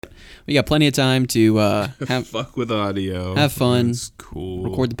We got plenty of time to have fuck with audio, have fun, That's cool.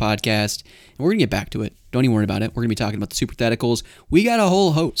 record the podcast, and we're gonna get back to it. Don't even worry about it. We're gonna be talking about the Supertheticals. We got a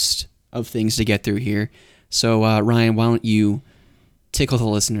whole host of things to get through here. So Ryan, why don't you tickle the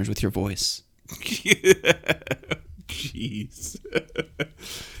listeners with your voice? Jeez.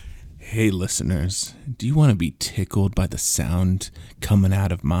 Hey listeners, do you want to be tickled by the sound coming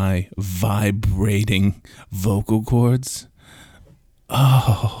out of my vibrating vocal cords?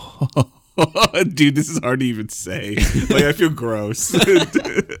 Oh, dude, this is hard to even say. Like, I feel gross.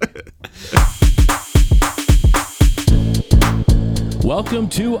 Welcome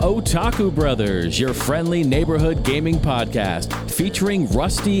to Otaku Brothers, your friendly neighborhood gaming podcast featuring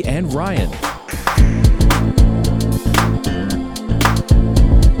Rusty and Ryan.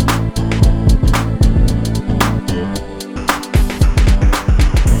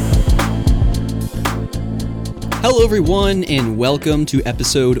 Hello, everyone, and welcome to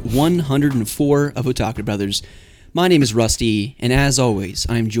episode 104 of Otaku Brothers. My name is Rusty, and as always,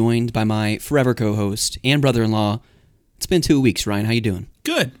 I'm joined by my forever co-host and brother-in-law. It's been 2 weeks, Ryan. How you doing?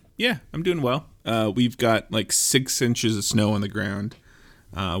 Good. Yeah, I'm doing well. We've got like 6 inches of snow on the ground,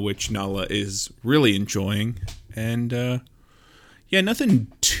 which Nala is really enjoying. And yeah,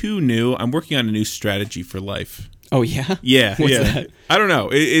 nothing too new. I'm working on a new strategy for life. Oh, yeah? Yeah. What's yeah. that? I don't know.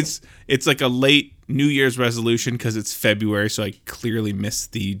 It's like a late New Year's resolution because it's February, so I clearly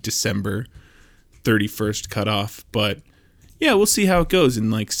missed the December 31st cutoff. But yeah, we'll see how it goes in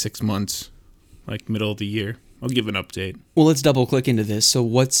like 6 months, like middle of the year. I'll give an update. Well, let's double click into this. So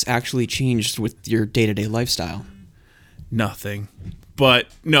what's actually changed with your day-to-day lifestyle? Nothing. But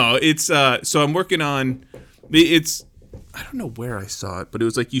no, it's so I'm working on it's I don't know where I saw it, but it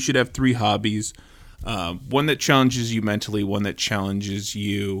was like you should have 3 hobbies. One that challenges you mentally, one that challenges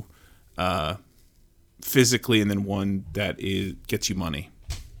you physically, and then one that gets you money.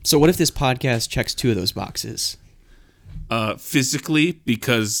 So what if this podcast checks 2 of those boxes? Physically,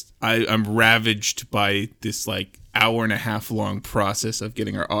 because I'm ravaged by this like hour and a half long process of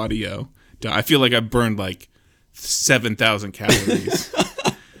getting our audio done. I feel like I burned like 7,000 calories.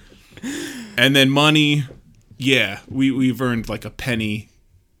 And then money, yeah, we've earned like a penny.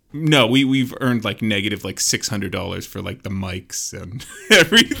 No, we've earned like negative like $600 for like the mics and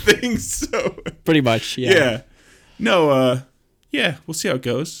everything. So Pretty much, yeah. yeah, no, yeah, we'll see how it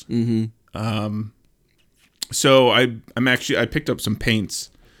goes. Mm-hmm. So I picked up some paints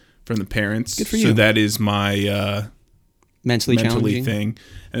from the parents. Good for So you. that is my Mentally challenging. thing,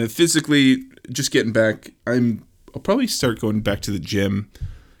 and then physically, just getting back. I'll probably start going back to the gym.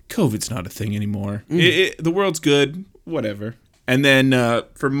 COVID's not a thing anymore. The world's good, whatever. And then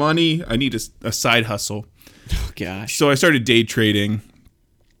for money, I need a side hustle. Oh, gosh. So I started day trading.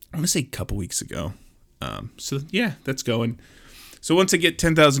 I'm gonna say a couple weeks ago. So yeah, that's going. So once I get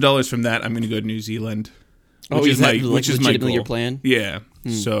 $10,000 from that, I'm gonna go to New Zealand. Which is my legitimately goal. your plan? Yeah.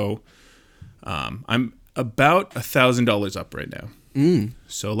 So I'm about $1,000 up right now.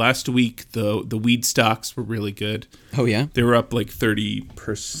 So last week the weed stocks were really good. Oh, yeah? They were up like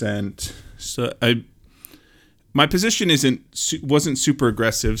 30%. So my position wasn't super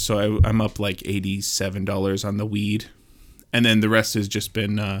aggressive, so I'm up like $87 on the weed, and then the rest has just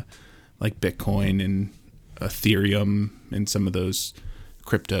been like Bitcoin and Ethereum and some of those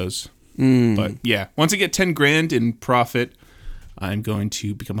cryptos. But yeah, once I get 10 grand in profit, I'm going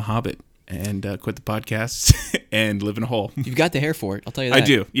to become a hobbit and quit the podcast and live in a hole. You've got the hair for it, I'll tell you that. I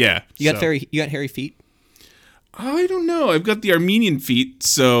do, yeah. You got hairy feet? I don't know. I've got the Armenian feet,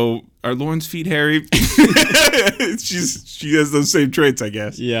 so are Lauren's feet hairy? She has those same traits, I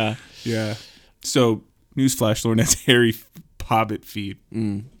guess. Yeah. Yeah. So, newsflash, Lauren has hairy hobbit feet.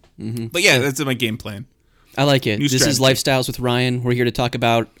 Mm-hmm. But yeah, that's my game plan. I like it. New This is strategy. Lifestyles with Ryan. We're here to talk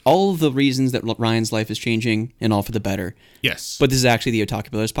about all the reasons that Ryan's life is changing and all for the better. Yes. But this is actually the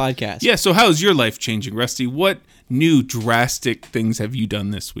Otaku Brothers podcast. Yeah, so how's your life changing, Rusty? What new drastic things have you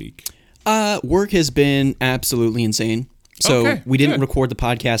done this week? Work has been absolutely insane. So Okay, we didn't good. record the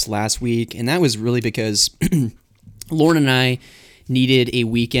podcast last week, and that was really because Lauren and I needed a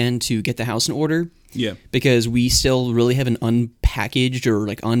weekend to get the house in order. Yeah. Because we still really haven't unpackaged or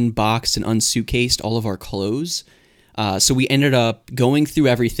like unboxed and unsuitcased all of our clothes. So we ended up going through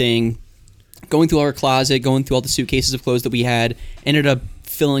everything, going through our closet, going through all the suitcases of clothes that we had, ended up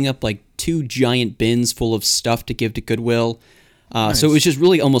filling up like 2 giant bins full of stuff to give to Goodwill. So it was just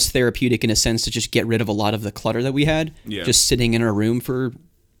really almost therapeutic in a sense to just get rid of a lot of the clutter that we had, just sitting in our room for,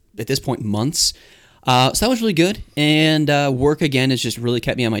 at this point, months. So that was really good. And work, again, has just really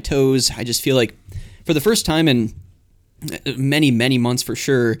kept me on my toes. I just feel like for the first time in many, many months for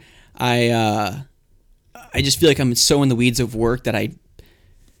sure, I just feel like I'm so in the weeds of work that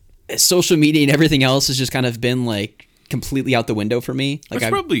social media and everything else has just kind of been like completely out the window for me. Like That's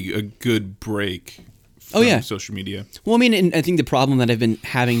probably a good break Oh, yeah. social media. Well, I mean, and I think the problem that I've been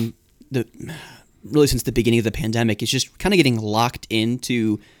having really since the beginning of the pandemic is just kind of getting locked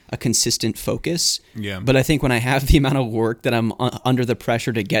into a consistent focus. Yeah. But I think when I have the amount of work that I'm under the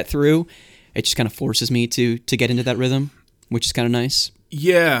pressure to get through, it just kind of forces me to get into that rhythm, which is kind of nice.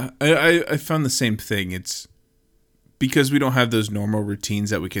 Yeah, I found the same thing. It's because we don't have those normal routines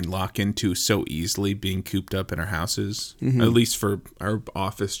that we can lock into so easily being cooped up in our houses, at least for our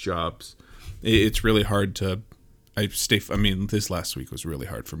office jobs. It's really hard to this last week was really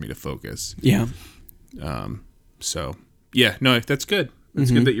hard for me to focus. Yeah. So, yeah, no, that's good.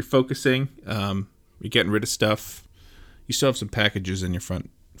 It's good that you're focusing. You're getting rid of stuff. You still have some packages in your front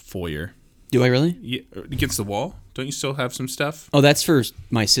foyer. Do I really? Yeah, against the wall? Don't you still have some stuff? Oh, that's for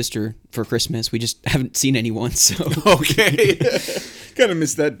my sister for Christmas. We just haven't seen anyone, so. Okay. Kind of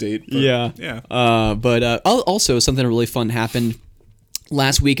missed that date. But Yeah. But also something really fun happened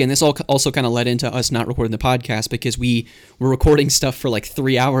last week, and this also kind of led into us not recording the podcast because we were recording stuff for like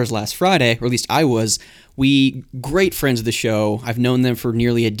 3 hours last Friday, or at least I was. We great friends of the show. I've known them for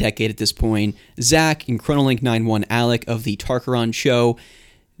nearly a decade at this point. Zach and Chronolink91 Alec of the Tarkaron Show.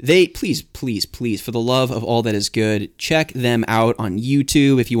 They please, for the love of all that is good, check them out on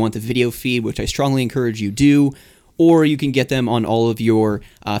YouTube if you want the video feed, which I strongly encourage you do. Or you can get them on all of your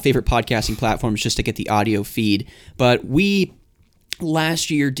favorite podcasting platforms just to get the audio feed. But we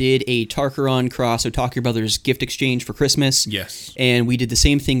last year did a Tarkaron Cross Otaku Brothers gift exchange for Christmas. Yes. And we did the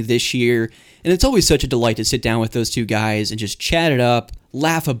same thing this year. And it's always such a delight to sit down with those two guys and just chat it up,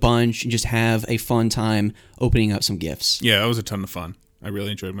 laugh a bunch, and just have a fun time opening up some gifts. Yeah, that was a ton of fun. I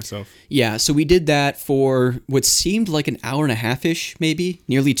really enjoyed myself. Yeah, so we did that for what seemed like an hour and a half-ish, maybe,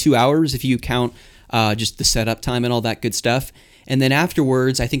 nearly 2 hours if you count just the setup time and all that good stuff. And then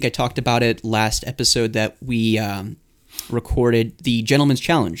afterwards, I think I talked about it last episode that we recorded the Gentleman's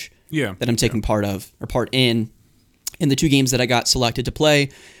Challenge that I'm taking part in. And the two games that I got selected to play,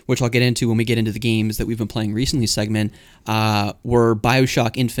 which I'll get into when we get into the games that we've been playing recently segment, were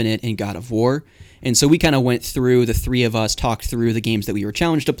BioShock Infinite and God of War. And so we kind of went through, the three of us talked through the games that we were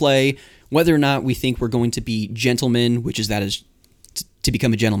challenged to play, whether or not we think we're going to be gentlemen, which is to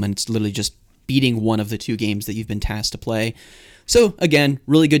become a gentleman. It's literally just beating one of the two games that you've been tasked to play. So again,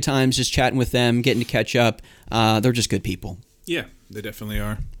 really good times just chatting with them, getting to catch up. They're just good people. Yeah, they definitely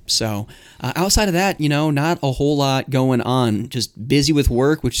are. So outside of that, not a whole lot going on. Just busy with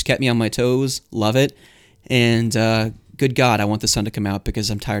work, which has kept me on my toes. Love it. And good God, I want the sun to come out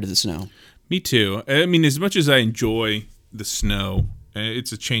because I'm tired of the snow. Me too. I mean, as much as I enjoy the snow,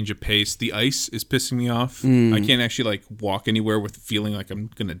 it's a change of pace. The ice is pissing me off. I can't actually walk anywhere with feeling like I'm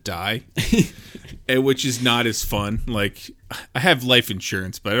going to die, which is not as fun. Like, I have life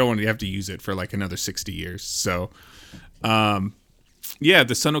insurance, but I don't want to have to use it for another 60 years. So, yeah,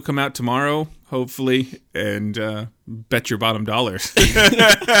 the sun will come out tomorrow, hopefully, and bet your bottom dollars.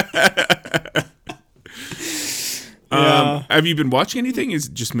 Have you been watching anything? Is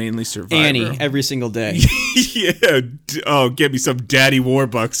it just mainly Survivor? Annie, every single day. Yeah. Oh, get me some Daddy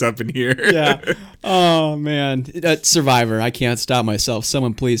Warbucks up in here. Yeah. Oh, man. That's Survivor. I can't stop myself.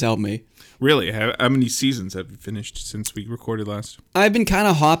 Someone please help me. Really? How many seasons have you finished since we recorded last? I've been kind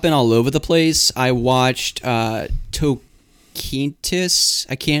of hopping all over the place. I watched Tokintis.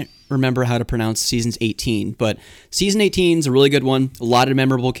 I can't remember how to pronounce seasons 18, but season 18 is a really good one. A lot of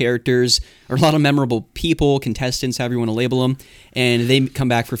memorable characters, or a lot of memorable people, contestants, however you want to label them, and they come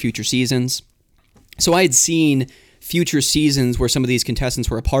back for future seasons. So I had seen future seasons where some of these contestants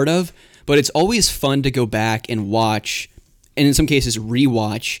were a part of, but it's always fun to go back and watch, and in some cases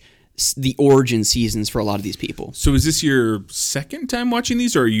rewatch, the origin seasons for a lot of these people. So is this your second time watching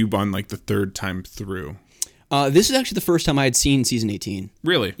these, or are you on the third time through? This is actually the first time I had seen season 18.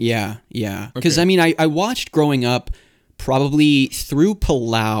 Really? Yeah. Because, okay. I watched growing up probably through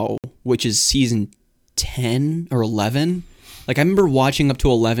Palau, which is season 10 or 11. I remember watching up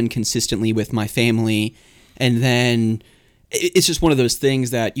to 11 consistently with my family, and then it's just one of those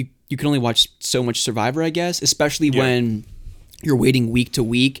things that you can only watch so much Survivor, I guess, especially when you're waiting week to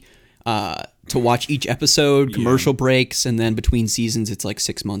week to watch each episode, commercial breaks, and then between seasons it's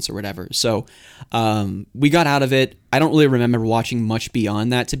 6 months or whatever. So we got out of it. I don't really remember watching much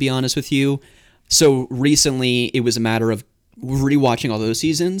beyond that, to be honest with you. So recently it was a matter of rewatching all those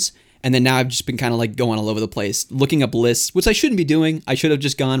seasons, and then now I've just been kind of going all over the place, looking up lists, which I shouldn't be doing. I should have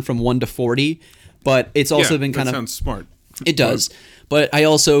just gone from 1 to 40, but it's also been kind of... that sounds smart. It does. But I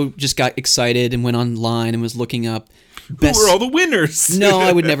also just got excited and went online and was looking up best. Who are all the winners? No,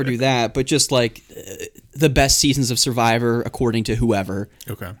 I would never do that. But just like the best seasons of Survivor according to whoever.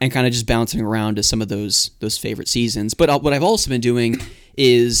 Okay. And kind of just bouncing around to some of those favorite seasons. But what I've also been doing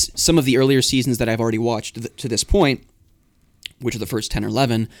is some of the earlier seasons that I've already watched to this point, which are the first 10 or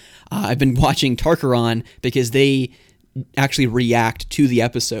 11. I've been watching Tarkaron because they actually react to the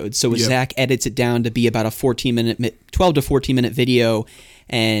episodes. So Zach edits it down to be about a 12 to 14 minute video,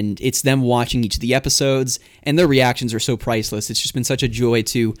 and it's them watching each of the episodes, and their reactions are so priceless. It's just been such a joy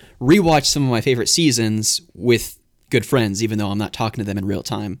to rewatch some of my favorite seasons with good friends, even though I'm not talking to them in real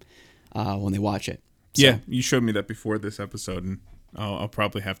time when they watch it. So. Yeah, you showed me that before this episode, and I'll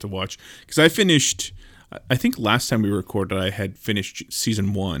probably have to watch. Because I finished, I think last time we recorded, I had finished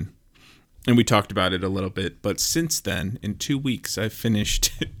season 1. And we talked about it a little bit, but since then, in 2 weeks, I've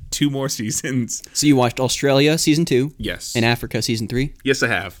finished 2 more seasons. So you watched Australia season 2, Yes, and Africa season 3. Yes, I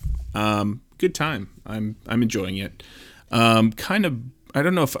have. Good time. I'm enjoying it. Kind of. I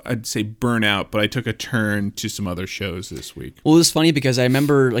don't know if I'd say burnout, but I took a turn to some other shows this week. Well, it was funny because I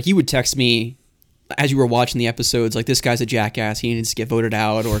remember, like, you would text me as you were watching the episodes, like, this guy's a jackass, he needs to get voted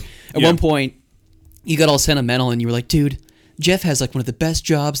out, or at one point you got all sentimental and you were like, dude, Jeff has like one of the best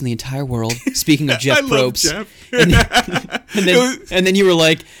jobs in the entire world. Speaking of Jeff Probst. Love Jeff. and then you were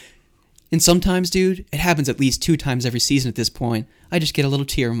like, and sometimes, dude, it happens at least 2 times every season at this point. I just get a little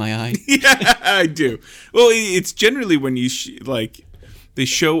tear in my eye. Yeah, I do. Well, it's generally when you they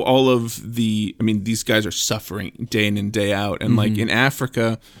show all of the. I mean, these guys are suffering day in and day out, and like in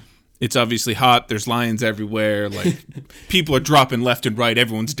Africa, it's obviously hot. There's lions everywhere. Like people are dropping left and right.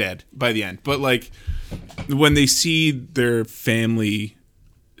 Everyone's dead by the end. But like. When they see their family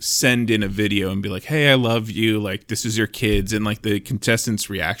send in a video and be like, hey, I love you, like, this is your kids, and like the contestants'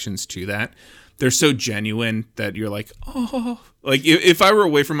 reactions to that, they're so genuine that you're like, oh, like if I were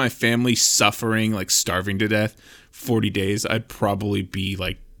away from my family suffering, like starving to death 40 days, I'd probably be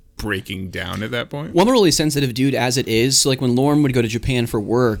like breaking down at that point. Well, I'm a really sensitive dude as it is. So like when Lauren would go to Japan for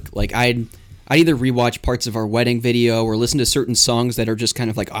work, like I'd either rewatch parts of our wedding video or listen to certain songs that are just kind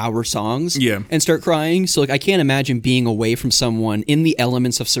of like our songs and start crying. So like I can't imagine being away from someone in the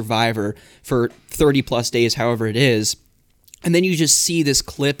elements of Survivor for 30 plus days, however it is. And then you just see this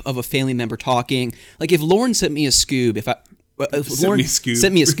clip of a family member talking. Like if Lauren sent me a Scoob, if Lauren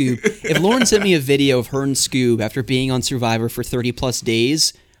sent me a Scoob, if Lauren sent me a video of her and Scoob after being on Survivor for 30 plus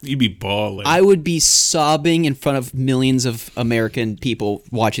days, you'd be bawling. I would be sobbing in front of millions of American people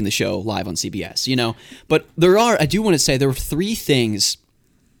watching the show live on CBS, you know? But I do want to say there are 3 things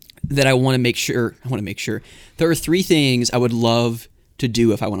that I want to make sure. There are 3 things I would love to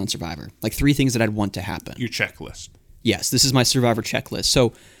do if I went on Survivor. Like 3 things that I'd want to happen. Your checklist. Yes, this is my Survivor checklist.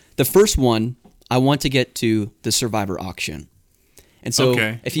 So the first one, I want to get to the Survivor auction. And so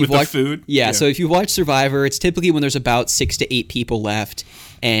if you've watched food? Yeah, so if you watch Survivor, it's typically when there's about 6 to 8 people left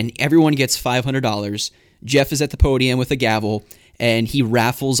and everyone gets $500. Jeff is at the podium with a gavel and he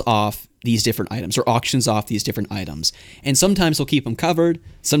raffles off these different items or auctions off these different items. And sometimes he'll keep them covered,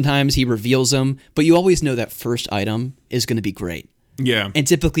 sometimes he reveals them, but you always know that first item is going to be great. Yeah. And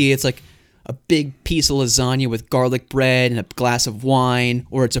typically it's like a big piece of lasagna with garlic bread and a glass of wine,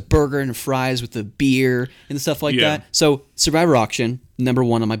 or it's a burger and fries with a beer and stuff like that. So Survivor auction, number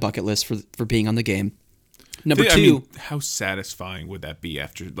 1 on my bucket list for being on the game. Number 2, I mean, how satisfying would that be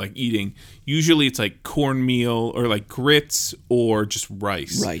after like eating? Usually it's like cornmeal or like grits or just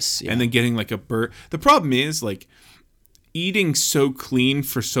rice. And then getting like a burger. The problem is like eating so clean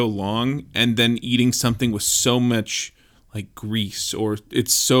for so long and then eating something with so much like grease or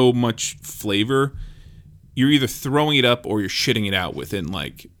it's so much flavor, you're either throwing it up or you're shitting it out within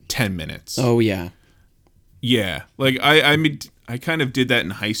like 10 minutes. Oh yeah. Yeah. Like I kind of did that in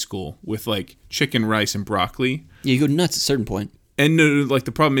high school with like chicken, rice, and broccoli. Yeah, you go nuts at a certain point. And like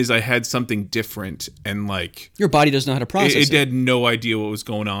the problem is I had something different and like your body doesn't know how to process it. It had no idea what was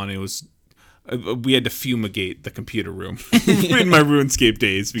going on. It was we had to fumigate the computer room in my RuneScape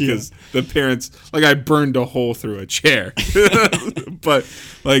days because the parents, like I burned a hole through a chair. But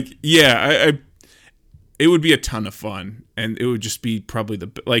like, yeah, it would be a ton of fun and it would just be probably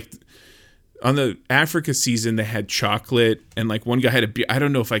like on the Africa season, they had chocolate and like one guy had a beer. I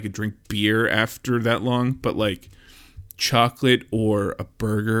don't know if I could drink beer after that long, but like chocolate or a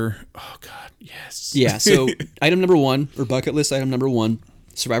burger. Oh God. Yes. Yeah. So item number 1 or bucket list item number 1,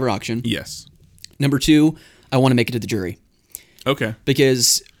 Survivor auction. Yes. Number 2, I want to make it to the jury. Okay.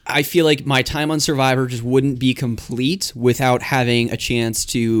 Because I feel like my time on Survivor just wouldn't be complete without having a chance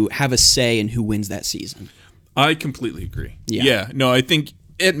to have a say in who wins that season. I completely agree. Yeah. No, I think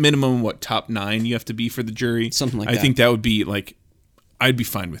at minimum, top 9 you have to be for the jury. Something like that. I think that would be like, I'd be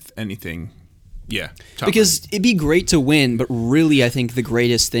fine with anything Yeah. Because it'd be great to win, but really I think the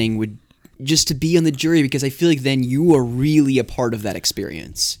greatest thing would just to be on the jury, because I feel like then you are really a part of that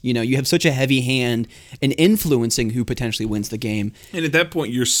experience. You know, you have such a heavy hand in influencing who potentially wins the game. And at that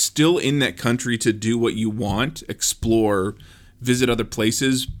point, you're still in that country to do what you want, explore, visit other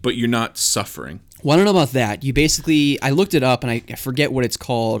places, but you're not suffering. Well, I don't know about that. You basically, I looked it up and I forget what it's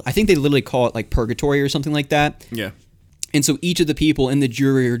called. I think they literally call it like purgatory or something like that. Yeah. And so each of the people in the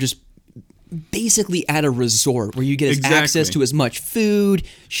jury are just basically at a resort where you get access to as much food,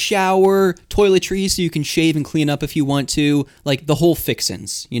 shower, toiletries so you can shave and clean up if you want to, like the whole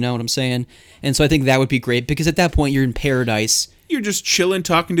fixins, you know what I'm saying? And so I think that would be great because at that point you're in paradise. You're just chilling,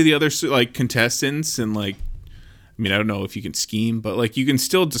 talking to the other like contestants and like, I mean, I don't know if you can scheme, but like you can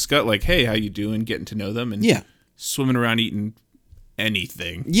still discuss like, hey, how you doing? Getting to know them and swimming around eating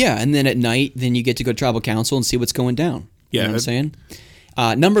anything. Yeah, and then at night, then you get to go to tribal council and see what's going down. You know what I'm saying?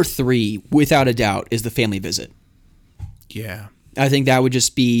 Number 3, without a doubt, is the family visit. Yeah. I think that would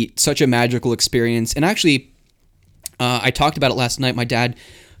just be such a magical experience. And actually, I talked about it last night. My dad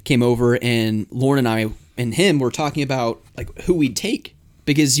came over and Lauren and I and him were talking about like who we'd take.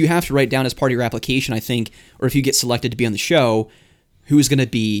 Because you have to write down as part of your application, I think, or if you get selected to be on the show, who's going to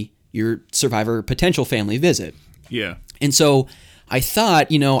be your Survivor potential family visit. Yeah. And so I thought,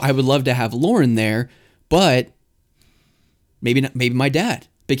 you know, I would love to have Lauren there, but maybe my dad,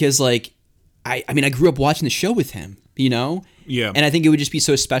 because like I mean I grew up watching the show with him, you know? Yeah. And I think it would just be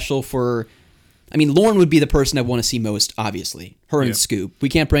so special for, I mean, Lauren would be the person I want to see most, obviously. Her and Scoob. We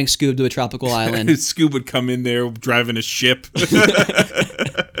can't bring Scoob to a tropical island. Scoob would come in there driving a ship.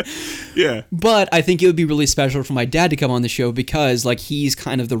 Yeah. But I think it would be really special for my dad to come on the show because like he's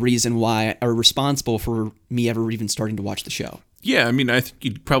kind of the reason why, or responsible for me ever even starting to watch the show. Yeah, I mean, I think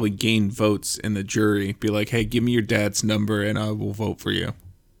you'd probably gain votes in the jury. Be like, hey, give me your dad's number and I will vote for you.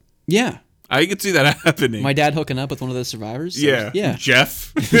 Yeah. I could see that happening. My dad hooking up with one of the survivors? So, yeah.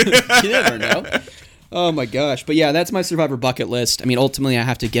 Jeff. You never know. Oh my gosh. But yeah, that's my Survivor bucket list. I mean, ultimately I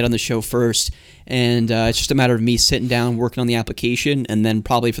have to get on the show first. And it's just a matter of me sitting down, working on the application, and then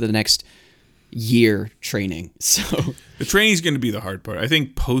probably for the next year training. So the training is going to be the hard part. I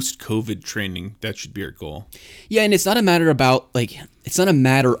think post-COVID training, that should be our goal. Yeah, and it's not a matter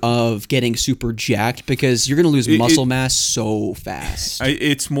of getting super jacked because you're going to lose muscle mass so fast.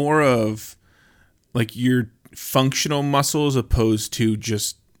 It's more of like your functional muscles opposed to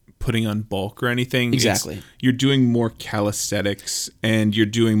just putting on bulk or anything. Exactly. You're doing more calisthenics and you're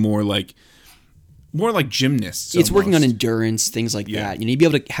doing more like gymnasts. It's working on endurance, things like that. You know, you'd be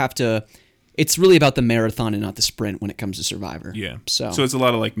able to have to. It's really about the marathon and not the sprint when it comes to Survivor. Yeah. So it's a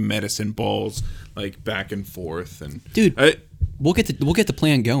lot of like medicine balls, like back and forth, and dude, we'll get the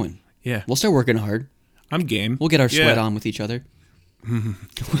plan going. Yeah. We'll start working hard. I'm game. We'll get our sweat on with each other. I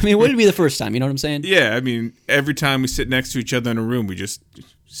mean, wouldn't it be the first time? You know what I'm saying? Yeah. I mean, every time we sit next to each other in a room, we just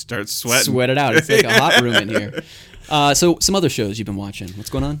start sweating. Sweat it out. It's like a hot room in here. So some other shows you've been watching. What's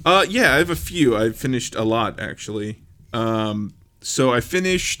going on? Yeah, I have a few. I've finished a lot actually. So I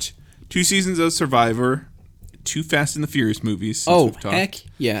finished 2 seasons of Survivor, 2 Fast and the Furious movies. Oh, heck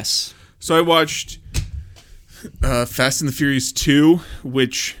yes. So I watched Fast and the Furious 2,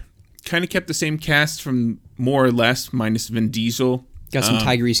 which kind of kept the same cast from more or less, minus Vin Diesel. Got some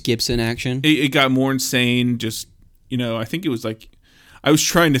Tyrese Gibson action. It got more insane. Just, you know, I think it was like, I was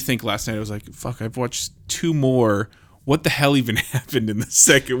trying to think last night. I was like, fuck, I've watched 2 more. What the hell even happened in the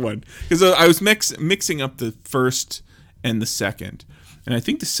second one? Because I was mixing up the first and the second. And I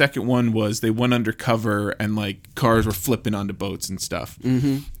think the second one was they went undercover and like cars were flipping onto boats and stuff.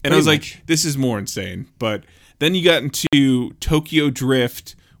 Mm-hmm. And I was like, this is more insane. But then you got into Tokyo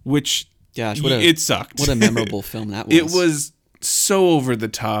Drift, which it sucked. What a memorable film that was. It was so over the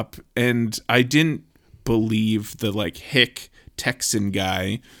top. And I didn't believe the like hick Texan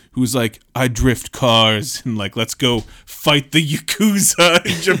guy who's like, I drift cars and like, let's go fight the Yakuza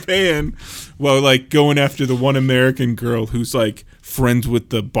in Japan while like going after the one American girl who's like friends with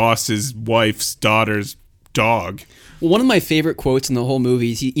the boss's wife's daughter's dog. Well, one of my favorite quotes in the whole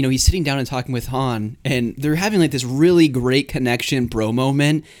movie is, he's sitting down and talking with Han, and they're having like this really great connection bro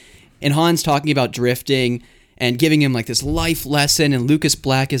moment, and Han's talking about drifting and giving him like this life lesson, and Lucas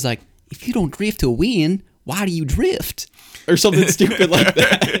Black is like, if you don't drift to win, why do you drift? Or something stupid like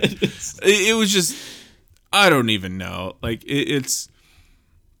that. It was just, I don't even know. Like,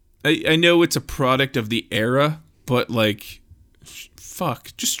 I know it's a product of the era, but like,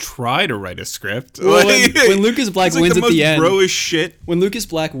 fuck, just try to write a script. Well, when Lucas Black wins at the end, bro-ish shit. When Lucas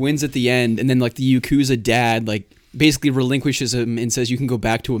Black wins at the end, and then like the Yakuza dad like basically relinquishes him and says, "You can go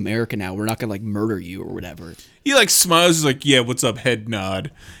back to America now. We're not gonna like murder you or whatever." He like smiles, he's like, "Yeah, what's up?" Head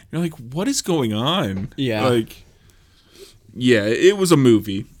nod. You're like, "What is going on?" Yeah. Like, yeah, it was a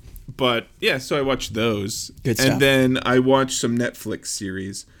movie, but yeah. So I watched those, Good stuff. and then I watched some Netflix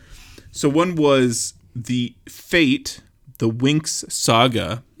series. So one was the Fate, the Winx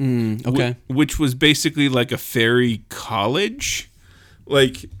Saga, Okay. which was basically like a fairy college.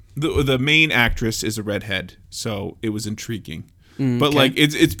 Like the main actress is a redhead, so it was intriguing. But okay. like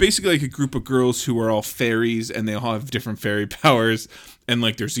it's basically like a group of girls who are all fairies and they all have different fairy powers, and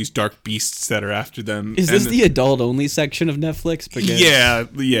like there's these dark beasts that are after them. Is this the adult only section of Netflix? Because Yeah,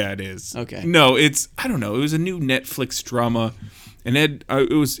 it is. Okay. No, I don't know. It was a new Netflix drama, and it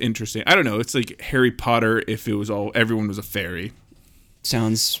was interesting. I don't know. It's like Harry Potter if it was everyone was a fairy.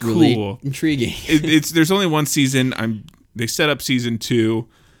 sounds really Cool. intriguing. There's only one season. They set up season 2.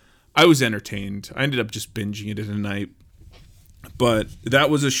 I was entertained. I ended up just binging it in a night. But that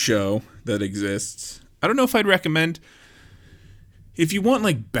was a show that exists. I don't know if I'd recommend. If you want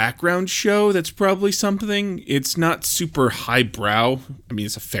like background show, that's probably something. It's not super highbrow. I mean,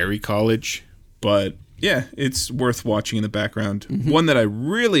 it's a fairy college, but yeah, it's worth watching in the background. One that I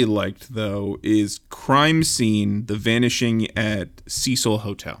really liked though is Crime Scene: The Vanishing at Cecil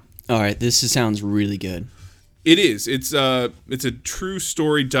Hotel. All right, sounds really good. It is. It's a true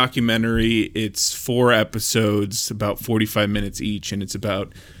story documentary. It's 4 episodes, about 45 minutes each, and it's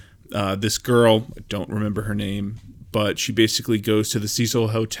about this girl. I don't remember her name, but she basically goes to the Cecil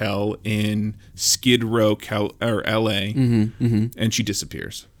Hotel in Skid Row, L.A., and she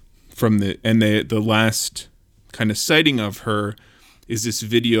disappears from the last kind of sighting of her is this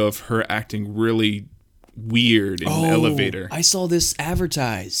video of her acting really weird in the elevator. I saw this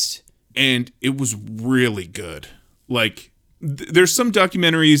advertised. And it was really good. Like, there's some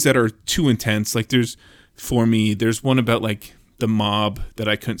documentaries that are too intense. Like, there's one about, like, the mob that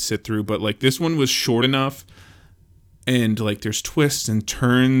I couldn't sit through. But, like, this one was short enough. And, like, there's twists and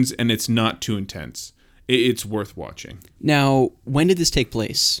turns. And it's not too intense. It's worth watching. Now, when did this take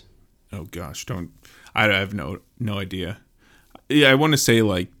place? Oh, gosh. I have no idea. Yeah, I want to say,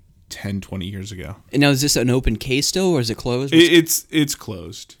 like, 10, 20 years ago. And now, is this an open case still, or is it closed? It's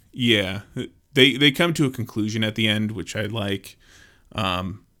closed. Yeah, they come to a conclusion at the end, which I like.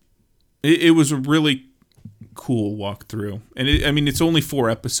 It was a really cool walkthrough, and it's only 4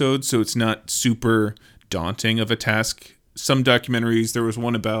 episodes, so it's not super daunting of a task. Some documentaries, there was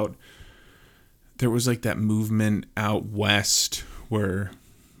one about there was like that movement out west where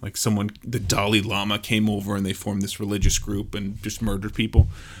like the Dalai Lama came over and they formed this religious group and just murdered people,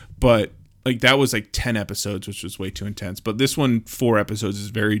 but like that was like 10 episodes, which was way too intense. But this one, 4 episodes, is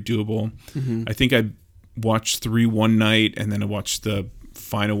very doable. I think I watched 3 one night, and then I watched the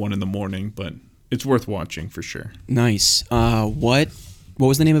final one in the morning. But it's worth watching for sure. Nice. What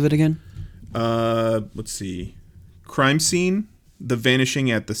was the name of it again? Let's see. Crime Scene: The Vanishing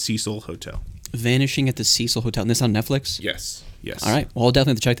at the Cecil Hotel. Vanishing at the Cecil Hotel. And this on Netflix? Yes. All right. Well, I'll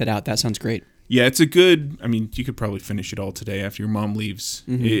definitely have to check that out. That sounds great. Yeah, it's a good. I mean, you could probably finish it all today after your mom leaves.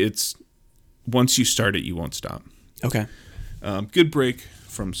 It's once you start it, you won't stop. Okay. Good break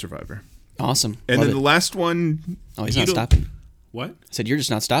from Survivor. Awesome. And Love then it. the last one. Oh, he's not stopping. What? I said, you're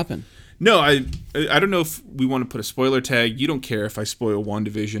just not stopping. No, I don't know if we want to put a spoiler tag. You don't care if I spoil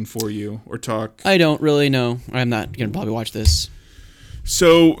WandaVision for you or talk. I don't really know. I'm not going to probably watch this.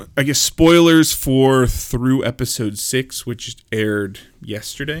 So, I guess spoilers through episode 6, which aired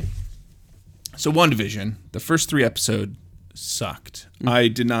yesterday. So, WandaVision, the first 3 episodes sucked. I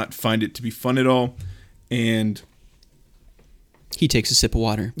did not find it to be fun at all. And He takes a sip of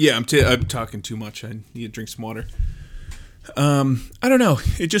water. yeah, I'm talking too much. I need to drink some water. I don't know.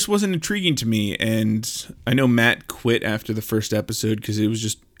 It just wasn't intriguing to me. And I know Matt quit after the first episode because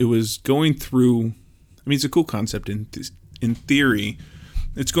it was going through. I mean, it's a cool concept in theory.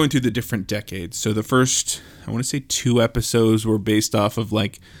 It's going through the different decades. So the first, I want to say 2 episodes were based off of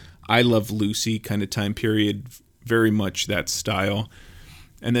like I Love Lucy kind of time period, very much that style.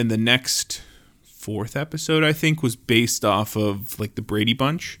 And then the next 4th episode, I think, was based off of like the Brady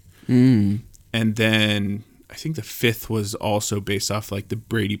Bunch. And then I think the 5th was also based off like the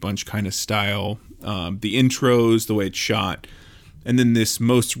Brady Bunch kind of style. The intros, the way it's shot. And then this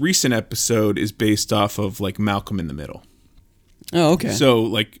most recent episode is based off of like Malcolm in the Middle. Oh, okay. So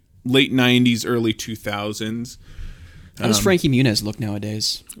like late 90s, early 2000s. How does Frankie Muniz look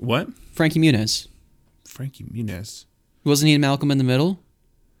nowadays? What? Frankie Muniz. Frankie Muniz. Wasn't he in Malcolm in the Middle?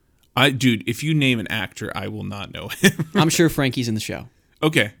 Dude, if you name an actor, I will not know him. I'm sure Frankie's in the show.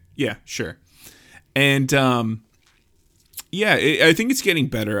 Okay. Yeah, sure. And Yeah, I think it's getting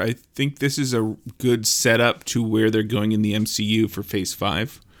better. I think this is a good setup to where they're going in the MCU for Phase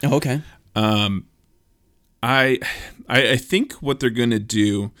 5. Oh, okay. I think what they're going to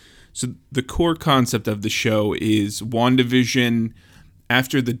do, so the core concept of the show is WandaVision,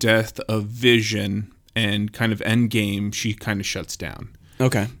 after the death of Vision and kind of Endgame, she kind of shuts down.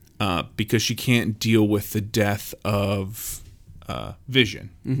 Okay. Because she can't deal with the death of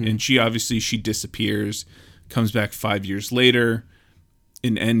Vision. Mm-hmm. And she disappears, comes back 5 years later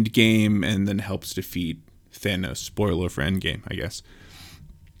in Endgame, and then helps defeat Thanos. Spoiler for Endgame, I guess.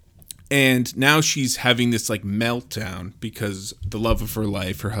 And now she's having this like meltdown because the love of her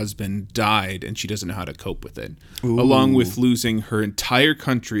life, her husband, died, and she doesn't know how to cope with it. Ooh. Along with losing her entire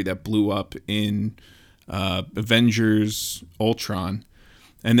country that blew up in Avengers Ultron,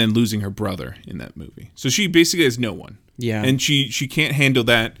 and then losing her brother in that movie. So she basically has no one. Yeah. And she can't handle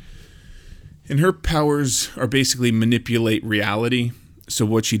that. And her powers are basically manipulate reality. So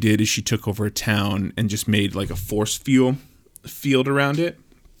what she did is she took over a town and just made like a force field around it.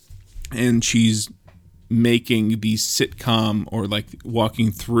 And she's making these sitcom or like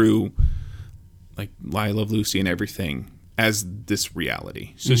walking through like I Love Lucy and everything as this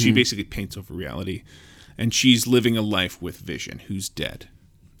reality. So she basically paints over reality. And she's living a life with Vision, who's dead.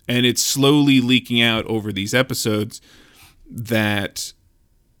 And it's slowly leaking out over these episodes that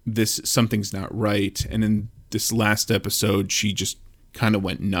something's not right. And in this last episode, she just kind of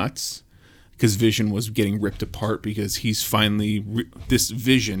went nuts because Vision was getting ripped apart because he's finally this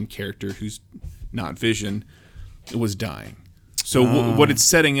Vision character who's not Vision was dying. So what it's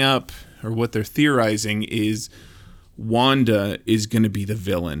setting up, or what they're theorizing, is Wanda is going to be the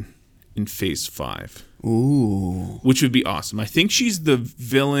villain in Phase 5. Ooh. Which would be awesome. I think she's the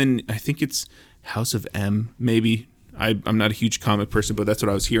villain. I think it's House of M, maybe. I'm not a huge comic person, but that's what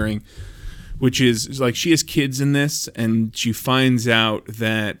I was hearing. Which is like she has kids in this, and she finds out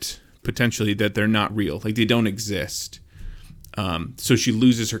that potentially that they're not real. Like they don't exist. So she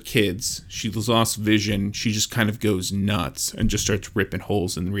loses her kids. She lost Vision. She just kind of goes nuts and just starts ripping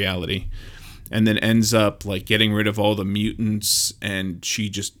holes in reality. And then ends up like getting rid of all the mutants, and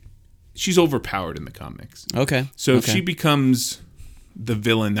she's overpowered in the comics. Okay. So if she becomes the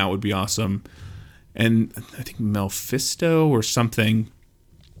villain, that would be awesome. And I think Mephisto or something,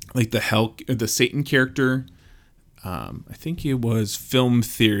 like the Satan character, I think it was Film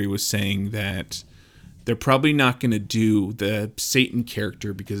Theory was saying that they're probably not going to do the Satan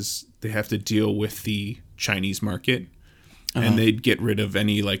character because they have to deal with the Chinese market. And they'd get rid of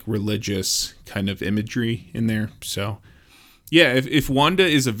any like religious kind of imagery in there. So yeah, if Wanda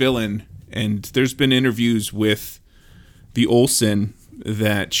is a villain, and there's been interviews with the Olsen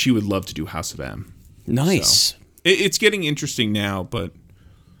that she would love to do House of M. Nice. So it's getting interesting now, but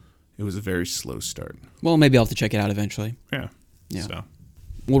it was a very slow start. Well, maybe I'll have to check it out eventually. Yeah. So.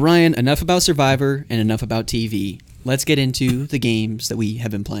 Well, Ryan, enough about Survivor and enough about TV. Let's get into the games that we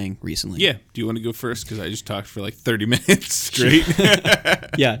have been playing recently. Yeah. Do you want to go first? Because I just talked for like 30 minutes straight.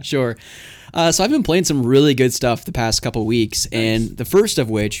 Yeah, sure. So I've been playing some really good stuff the past couple weeks, and the first of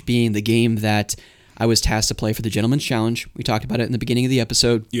which being the game that I was tasked to play for the Gentleman's Challenge. We talked about it in the beginning of the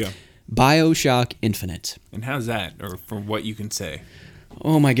episode. Yeah. BioShock Infinite. And how's that, or from what you can say?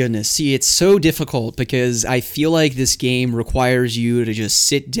 Oh my goodness. See, it's so difficult because I feel like this game requires you to just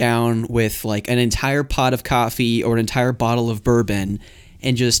sit down with like an entire pot of coffee or an entire bottle of bourbon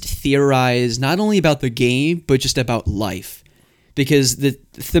and just theorize not only about the game, but just about life. Because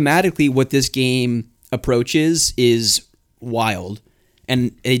thematically what this game approaches is wild.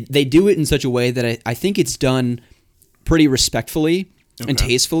 And they do it in such a way that I think it's done pretty respectfully and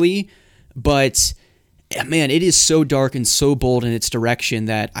tastefully. But man, it is so dark and so bold in its direction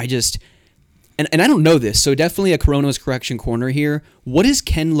that I just... And I don't know this, so definitely a Corona's Correction corner here. What is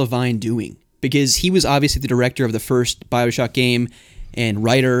Ken Levine doing? Because he was obviously the director of the first BioShock game and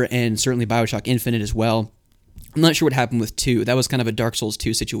writer, and certainly BioShock Infinite as well. I'm not sure what happened with 2. That was kind of a Dark Souls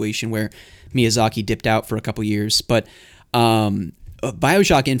 2 situation where Miyazaki dipped out for a couple years. But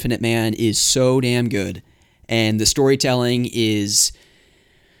BioShock Infinite, man, is so damn good. And the storytelling is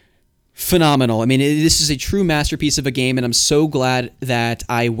phenomenal. I mean, this is a true masterpiece of a game, and I'm so glad that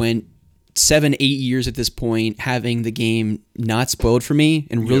I went 7-8 years at this point having the game not spoiled for me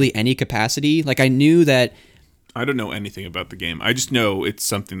in really any capacity. Like, I knew that... I don't know anything about the game. I just know it's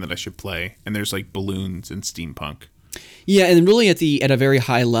something that I should play, and there's like balloons and steampunk. Yeah, and really at a very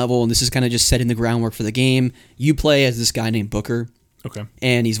high level, and this is kind of just setting the groundwork for the game, you play as this guy named Booker. Okay.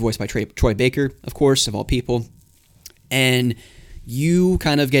 And he's voiced by Troy Baker, of course, of all people. And you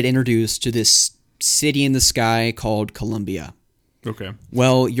kind of get introduced to this city in the sky called Columbia. Okay.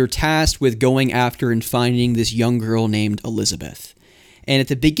 Well, you're tasked with going after and finding this young girl named Elizabeth. And at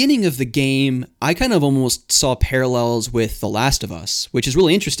the beginning of the game, I kind of almost saw parallels with The Last of Us, which is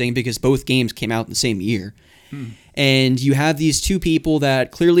really interesting because both games came out in the same year. And you have these two people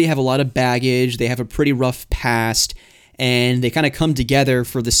that clearly have a lot of baggage, they have a pretty rough past, and they kind of come together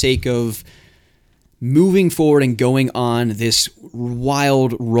for the sake of moving forward and going on this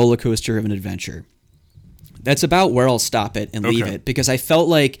wild roller coaster of an adventure. That's about where I'll stop it and leave it, because I felt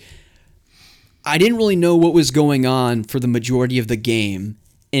like I didn't really know what was going on for the majority of the game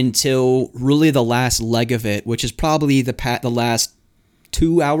until really the last leg of it, which is probably the last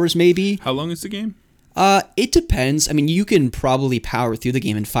 2 hours maybe. How long is the game? It depends. I mean, you can probably power through the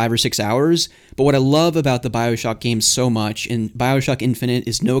game in 5 or 6 hours, but what I love about the BioShock games so much, and BioShock Infinite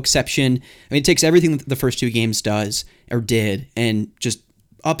is no exception. I mean, it takes everything that the first two games does, or did, and just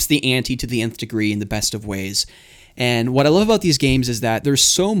ups the ante to the nth degree in the best of ways. And what I love about these games is that there's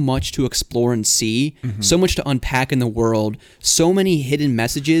so much to explore and see, so much to unpack in the world, so many hidden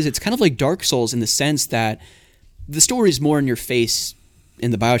messages. It's kind of like Dark Souls in the sense that the story is more in your face in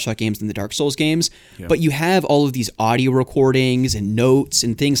the BioShock games than the Dark Souls games, but you have all of these audio recordings and notes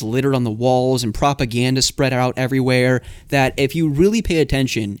and things littered on the walls and propaganda spread out everywhere that if you really pay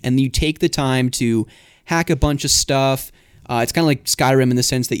attention and you take the time to hack a bunch of stuff, it's kind of like Skyrim in the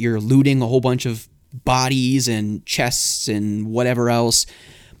sense that you're looting a whole bunch of bodies and chests and whatever else.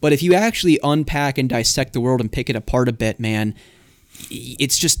 But if you actually unpack and dissect the world and pick it apart a bit, man,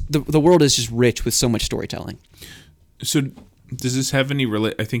 it's just, the world is just rich with so much storytelling. So does this have any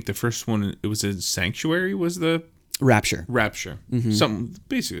I think the first one, it was a Sanctuary, was the Rapture. Something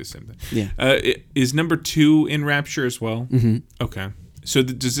basically the same thing. Yeah. Is number 2 in Rapture as well? Okay. So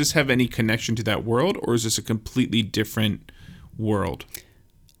does this have any connection to that world, or is this a completely different world?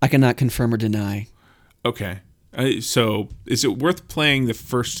 I cannot confirm or deny. Okay. So is it worth playing the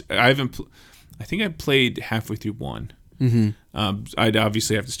first? I think I played halfway through 1. I'd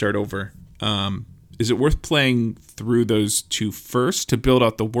obviously have to start over. Is it worth playing through those 2 first to build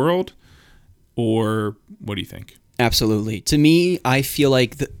out the world, or what do you think? Absolutely. To me, I feel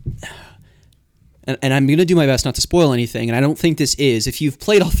like and I'm going to do my best not to spoil anything, and I don't think this is. If you've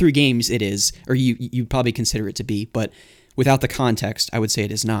played all 3 games, it is, or you probably consider it to be, but without the context, I would say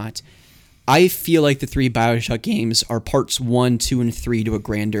it is not. I feel like the 3 BioShock games are parts 1, 2, and 3 to a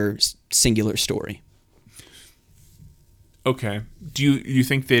grander singular story. Okay. Do you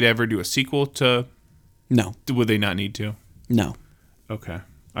think they'd ever do a sequel to... No. Would they not need to? No. Okay.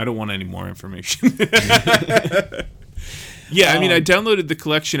 I don't want any more information. Yeah, I mean, I downloaded the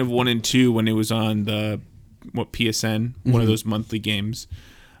collection of 1 and 2 when it was on the PSN, one of those monthly games.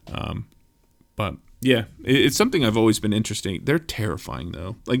 But yeah, it's something I've always been interested. They're terrifying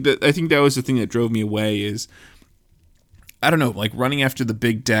though. Like I think that was the thing that drove me away is, I don't know, like running after the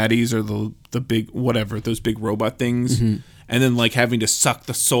big daddies or the big whatever, those big robot things, and then like having to suck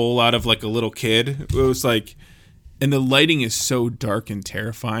the soul out of like a little kid. It was like, and the lighting is so dark and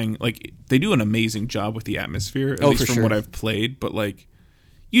terrifying. Like they do an amazing job with the atmosphere, at least from what I've played. But like,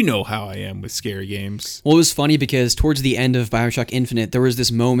 you know how I am with scary games. Well, it was funny because towards the end of BioShock Infinite, there was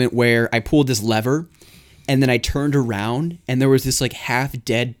this moment where I pulled this lever, and then I turned around, and there was this like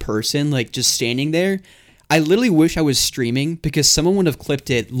half-dead person like just standing there. I literally wish I was streaming because someone would have clipped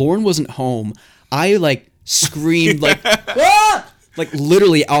it. Lauren wasn't home. I like screamed like, ah! Like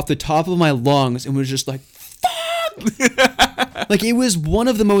literally out the top of my lungs, and was just like, fuck! Like it was one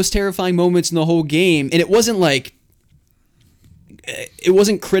of the most terrifying moments in the whole game, and it wasn't like, it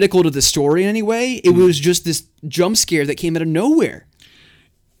wasn't critical to the story in any way. It was just this jump scare that came out of nowhere.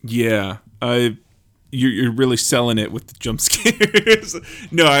 Yeah, you're really selling it with the jump scares.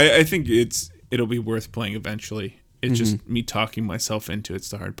 No, I think it'll be worth playing eventually. It's just me talking myself into it's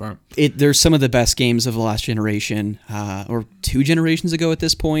the hard part. There's some of the best games of the last generation, or 2 generations ago at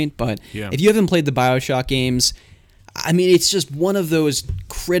this point. But if you haven't played the BioShock games, I mean, it's just one of those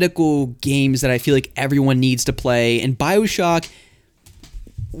critical games that I feel like everyone needs to play. And BioShock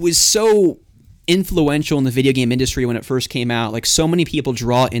was so influential in the video game industry when it first came out. Like so many people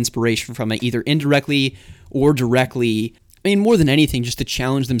draw inspiration from it, either indirectly or directly. I mean, more than anything, just to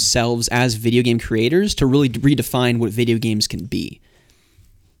challenge themselves as video game creators to really redefine what video games can be.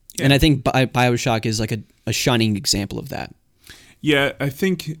 Yeah. And I think BioShock is like a shining example of that. Yeah, I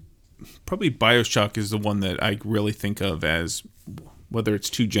think probably BioShock is the one that I really think of as, whether it's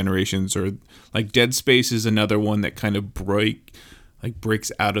 2 generations or like Dead Space is another one that kind of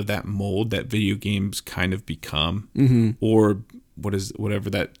breaks out of that mold that video games kind of become, or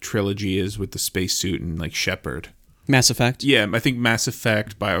whatever that trilogy is with the spacesuit and like Shepard. Mass Effect. Yeah, I think Mass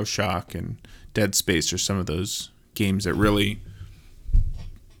Effect, BioShock, and Dead Space are some of those games that really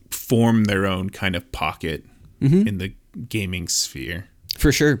form their own kind of pocket in the gaming sphere.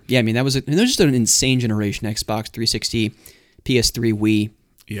 For sure. Yeah, I mean, there's just an insane generation. Xbox 360, PS3, Wii.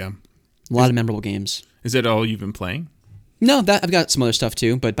 Yeah. A lot of memorable games. Is that all you've been playing? No, I've got some other stuff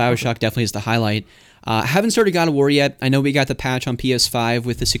too, but BioShock definitely is the highlight. Haven't started God of War yet. I know we got the patch on PS5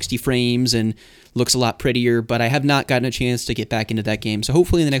 with the 60 frames and looks a lot prettier, but I have not gotten a chance to get back into that game. So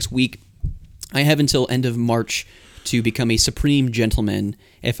hopefully in the next week, I have until end of March to become a supreme gentleman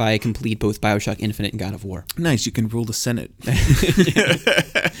if I complete both BioShock Infinite and God of War. Nice, you can rule the Senate.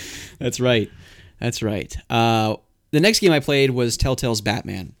 That's right. The next game I played was Telltale's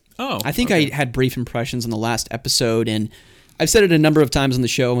Batman. Oh, I think okay. I had brief impressions on the last episode, and I've said it a number of times on the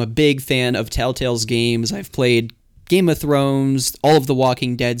show. I'm a big fan of Telltale's games. I've played Game of Thrones, all of the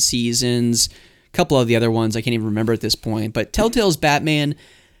Walking Dead seasons, a couple of the other ones I can't even remember at this point. But Telltale's Batman,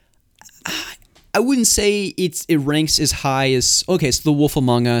 I wouldn't say it ranks as high as, okay, so The Wolf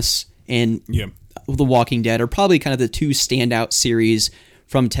Among Us and The Walking Dead are probably kind of the two standout series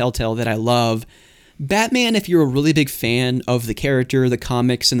from Telltale that I love. Batman, if you're a really big fan of the character, the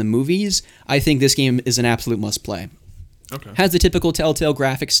comics, and the movies, I think this game is an absolute must-play. Okay. Has the typical Telltale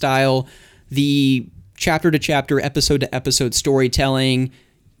graphic style, the chapter-to-chapter, episode-to-episode storytelling.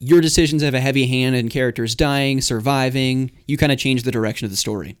 Your decisions have a heavy hand in characters dying, surviving. You kind of change the direction of the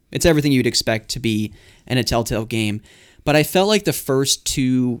story. It's everything you'd expect to be in a Telltale game. But I felt like the first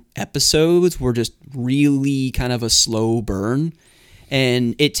 2 episodes were just really kind of a slow burn.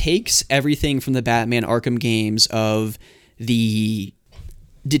 And it takes everything from the Batman Arkham games of the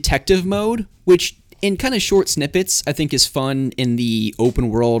detective mode, which in kind of short snippets I think is fun in the open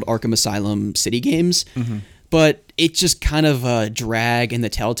world Arkham Asylum City games. But it's just kind of a drag in the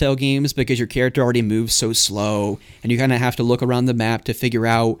Telltale games because your character already moves so slow and you kind of have to look around the map to figure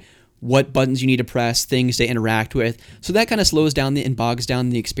out what buttons you need to press, things to interact with. So that kind of slows down and bogs down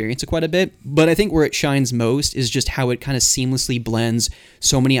the experience quite a bit. But I think where it shines most is just how it kind of seamlessly blends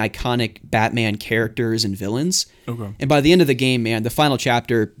so many iconic Batman characters and villains. Okay. And by the end of the game, man, the final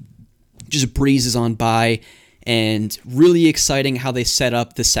chapter just breezes on by, and really exciting how they set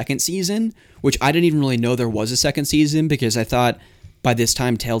up the second season, which I didn't even really know there was a second season because I thought by this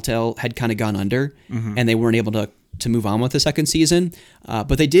time Telltale had kind of gone under and they weren't able to move on with the second season.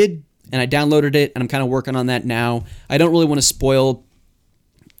 But they did. And I downloaded it, and I'm kind of working on that now. I don't really want to spoil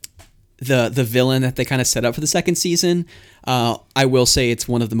the villain that they kind of set up for the second season. I will say it's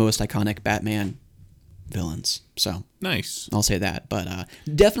one of the most iconic Batman villains. So Nice. I'll say that. But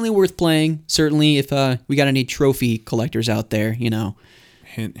definitely worth playing. Certainly if we got any trophy collectors out there, you know.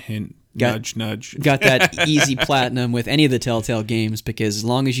 Hint, hint. Got- nudge, nudge. Got that easy platinum with any of the Telltale games because as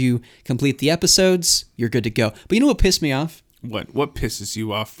long as you complete the episodes, you're good to go. But you know what pissed me off? What pisses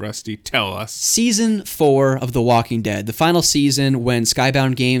you off, Rusty? Tell us. Season 4 of The Walking Dead, the final season when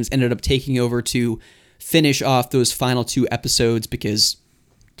Skybound Games ended up taking over to finish off those final 2 episodes because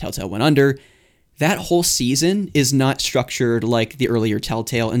Telltale went under. That whole season is not structured like the earlier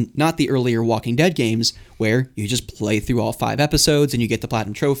Telltale and not the earlier Walking Dead games where you just play through all 5 episodes and you get the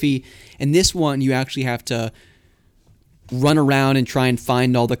Platinum Trophy. And this one, you actually have to run around and try and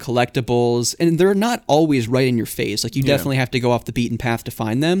find all the collectibles, and they're not always right in your face. Like you definitely have to go off the beaten path to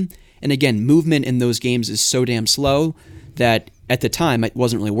find them. And again, movement in those games is so damn slow that at the time it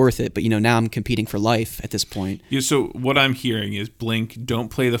wasn't really worth it. But you know, now I'm competing for life at this point. Yeah, so what I'm hearing is Blink, don't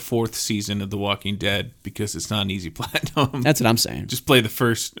play the 4th season of The Walking Dead because it's not an easy platinum. That's what I'm saying. Just play the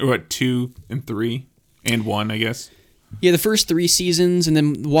first, 2 and 3 and 1, I guess. Yeah, the first 3 seasons, and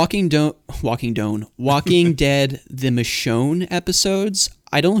then Walking Dead, the Michonne episodes.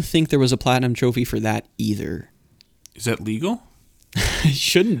 I don't think there was a platinum trophy for that either. Is that legal? It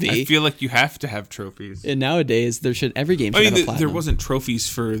shouldn't be. I feel like you have to have trophies. And nowadays, every game should have a platinum. There wasn't trophies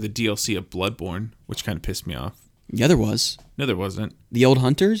for the DLC of Bloodborne, which kind of pissed me off. Yeah, there was. No, there wasn't. The Old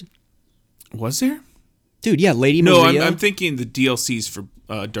Hunters? Was there? Dude, yeah, Lady No, Maria. I'm thinking the DLCs for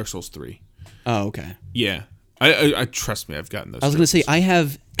Dark Souls 3. Oh, okay. Yeah. I trust me, I've gotten those. I was going to say, I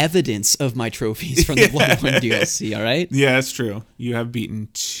have evidence of my trophies from the Bloodborne DLC, all right? Yeah, that's true. You have beaten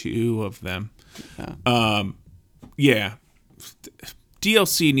 2 of them. Yeah.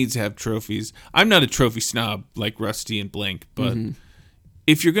 DLC needs to have trophies. I'm not a trophy snob like Rusty and Blink, but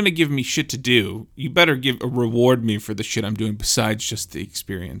if you're going to give me shit to do, you better reward me for the shit I'm doing besides just the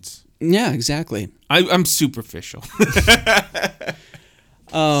experience. Yeah, exactly. I'm superficial.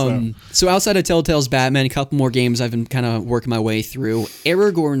 So outside of Telltale's Batman, a couple more games I've been kind of working my way through.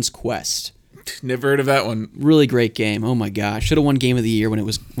 Aragorn's Quest. Never heard of that one. Really great game. Oh my gosh. Should have won Game of the Year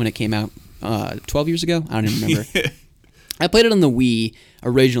when it came out 12 years ago. I don't even remember. I played it on the Wii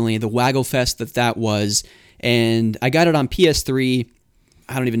originally, the Waggle Fest that was, and I got it on PS3.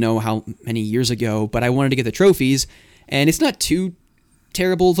 I don't even know how many years ago, but I wanted to get the trophies, and it's not too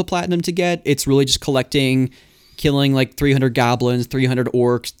terrible of a platinum to get. It's really just killing like 300 goblins, 300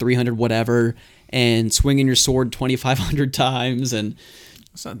 orcs, 300 whatever, and swinging your sword 2,500 times, and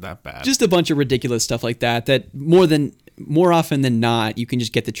It's not that bad. just a bunch of ridiculous stuff like that. That more often than not, you can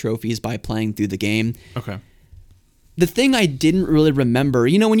just get the trophies by playing through the game. Okay. The thing I didn't really remember,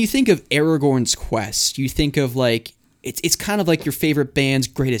 when you think of Aragorn's Quest, you think of like it's kind of like your favorite band's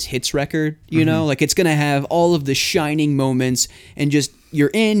greatest hits record, like it's gonna have all of the shining moments and just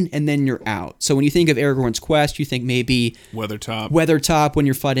you're in and then you're out. So when you think of Aragorn's Quest, you think maybe Weathertop when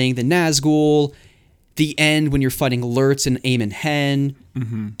you're fighting the Nazgul, the end when you're fighting Lurtz and Aemon Hen,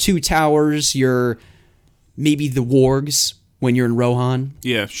 Two Towers, you're maybe the Wargs when you're in Rohan.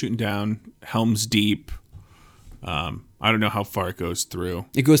 Yeah, shooting down Helm's Deep. I don't know how far it goes through.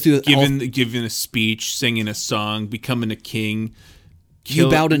 It goes through Giving a speech, singing a song, becoming a king. You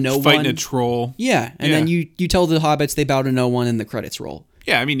bow to no one. Fighting a troll. Yeah, and then you tell the hobbits they bow to no one and the credits roll.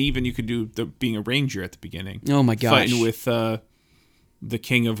 Yeah, I mean, even you could do being a ranger at the beginning. Oh my gosh. Fighting with the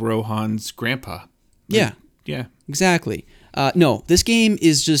king of Rohan's grandpa. Yeah. Yeah. Exactly. No, this game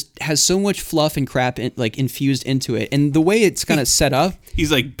has so much fluff and crap infused into it, and the way it's kind of set up.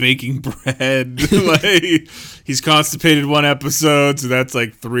 He's like baking bread. Like he's constipated one episode, so that's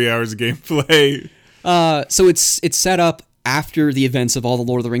like 3 hours of gameplay. So it's set up after the events of all the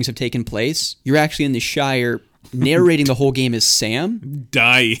Lord of the Rings have taken place. You're actually in the Shire. Narrating the whole game is Sam.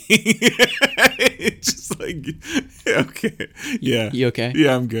 Dying. It's just like, okay. Yeah. You okay?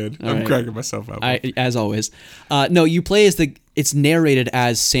 Yeah, I'm good. All I'm right. cracking myself up. As always. No, you play as it's narrated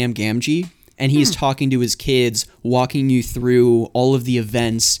as Sam Gamgee, and he's talking to his kids, walking you through all of the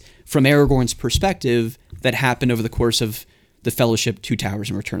events from Aragorn's perspective that happened over the course of the Fellowship, Two Towers,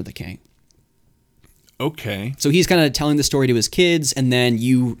 and Return of the King. Okay. So he's kind of telling the story to his kids, and then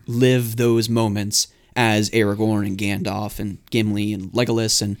you live those moments as Aragorn and Gandalf and Gimli and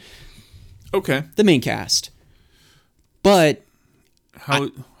Legolas and Okay. the main cast. But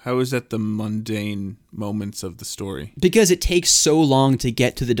How is that the mundane moments of the story? because it takes so long to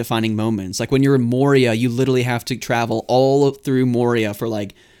get to the defining moments. Like when you're in Moria, you literally have to travel all through Moria for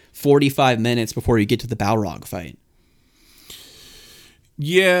like 45 minutes before you get to the Balrog fight.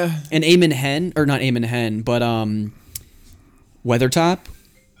 Yeah. And Aemon Hen, or not Aemon Hen, but Weathertop.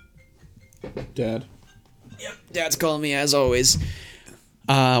 Dad. Dad's calling me as always.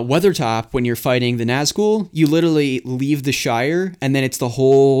 Weathertop, when you're fighting the Nazgul, you literally leave the Shire, and then it's the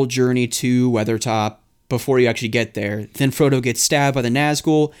whole journey to Weathertop before you actually get there. Then Frodo gets stabbed by the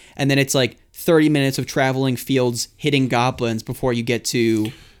Nazgul, and then it's like 30 minutes of traveling fields, hitting goblins before you get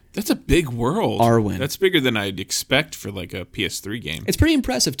to... That's a big world. Arwen. That's bigger than I'd expect for like a PS3 game. It's pretty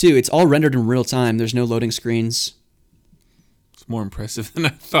impressive, too. It's all rendered in real time. There's no loading screens. It's more impressive than I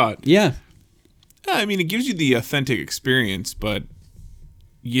thought. Yeah. I mean, it gives you the authentic experience, but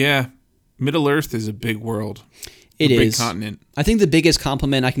yeah, Middle-earth is a big world. It a big is. continent. I think the biggest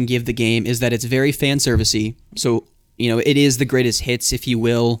compliment I can give the game is that it's very fan servicey. So, it is the greatest hits, if you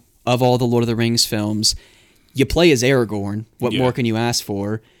will, of all the Lord of the Rings films. You play as Aragorn. What more can you ask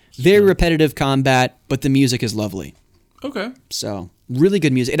for? Very repetitive combat, but the music is lovely. Okay. So, really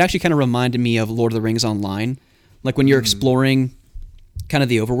good music. It actually kind of reminded me of Lord of the Rings Online. Like when you're exploring kind of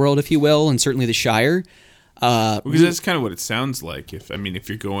the overworld, if you will, and certainly the Shire. Because that's kind of what it sounds like. If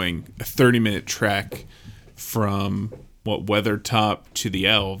you're going a 30-minute trek from Weathertop to the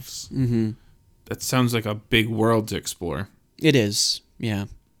elves, that sounds like a big world to explore. It is, yeah.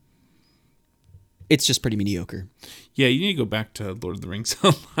 It's just pretty mediocre. Yeah, you need to go back to Lord of the Rings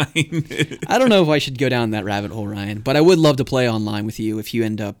Online. I don't know if I should go down that rabbit hole, Ryan, but I would love to play online with you if you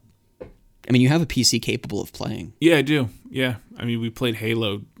end up... I mean, you have a PC capable of playing. Yeah, I do. Yeah. I mean, we played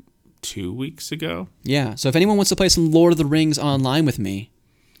Halo 2 weeks ago. Yeah, so if anyone wants to play some Lord of the Rings online with me,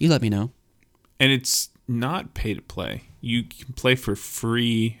 you let me know. And it's not pay to play. You can play for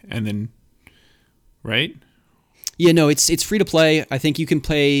free and then... Right? Yeah, no, it's free to play. I think you can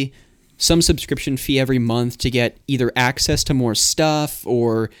pay some subscription fee every month to get either access to more stuff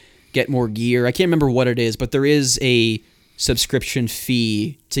or get more gear. I can't remember what it is, but there is a subscription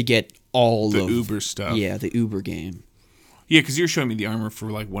fee to get all the of... Uber stuff. Yeah, the Uber game. Yeah, because you're showing me the armor for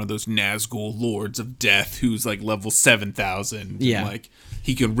like one of those Nazgul Lords of Death who's like level 7,000. Yeah. And, like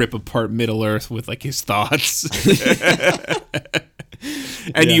he can rip apart Middle-earth with like his thoughts.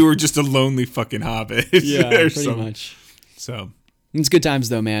 And you were just a lonely fucking hobbit. Yeah, pretty much. So. It's good times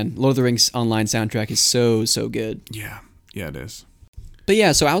though, man. Lord of the Rings online soundtrack is so good. Yeah, it is. But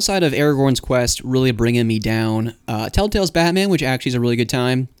yeah, so outside of Aragorn's Quest really bringing me down, Telltale's Batman, which actually is a really good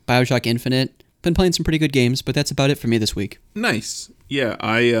time, BioShock Infinite, been playing some pretty good games, but that's about it for me this week. Nice. Yeah,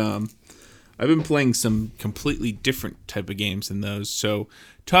 I've been playing some completely different type of games than those. So,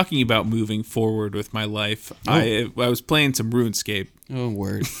 talking about moving forward with my life, I was playing some RuneScape. Oh,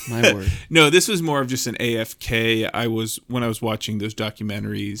 word. My word. No, this was more of just an AFK. When I was watching those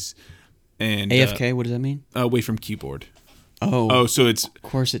documentaries. And AFK, what does that mean? Away from keyboard. Oh, So it's... Of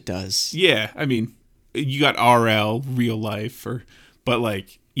course it does. Yeah, I mean, you got RL, real life, but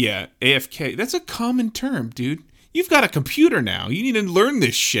like, yeah, AFK, that's a common term, dude. You've got a computer now. You need to learn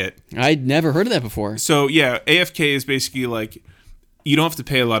this shit. I'd never heard of that before. So, yeah, AFK is basically like, you don't have to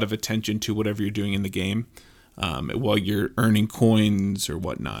pay a lot of attention to whatever you're doing in the game while you're earning coins or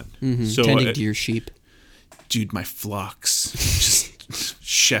whatnot. Mm-hmm. So, tending to your sheep. Dude, my flocks, just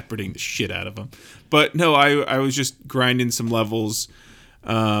shepherding the shit out of them. But no, I was just grinding some levels.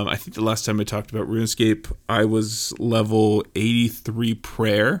 I think the last time I talked about RuneScape, I was level 83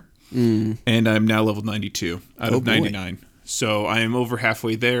 prayer, and I'm now level 92 out of 99. So I am over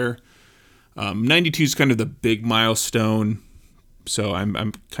halfway there. 92 is kind of the big milestone, so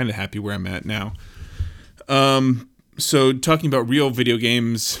I'm kind of happy where I'm at now. So talking about real video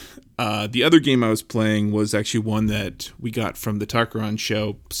games, the other game I was playing was actually one that we got from the Tarkaron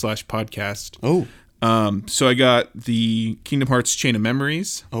show / podcast. Oh. So I got the Kingdom Hearts Chain of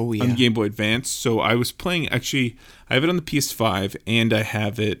Memories on the Game Boy Advance. So I was playing, actually, I have it on the PS5, and I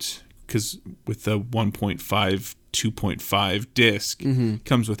have it, because with the 1.5, 2.5 disc,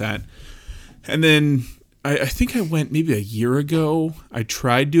 comes with that. And then I think I went maybe a year ago, I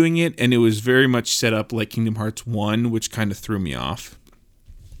tried doing it, and it was very much set up like Kingdom Hearts 1, which kind of threw me off.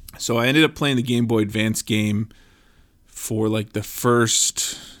 So I ended up playing the Game Boy Advance game for like the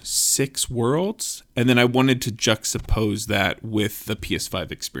first 6 worlds, and then I wanted to juxtapose that with the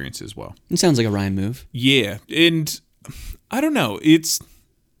PS5 experience as well. It sounds like a Ryan move. Yeah, and I don't know,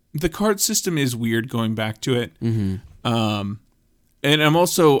 the card system is weird going back to it. And I'm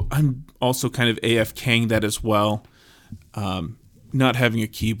also kind of AFKing that as well. Not having a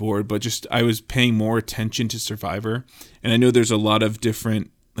keyboard, but just I was paying more attention to Survivor, and I know there's a lot of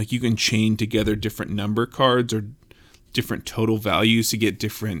different, like, you can chain together different number cards or different total values to get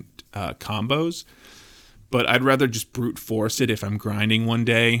different combos, but I'd rather just brute force it if I'm grinding one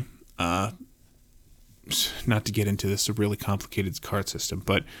day. Not to get into this a really complicated card system,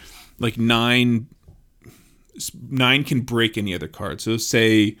 but like 9 can break any other card. So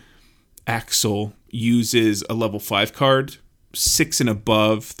say Axel uses a level 5 card, 6 and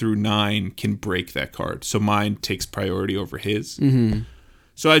above through 9 can break that card, so mine takes priority over his.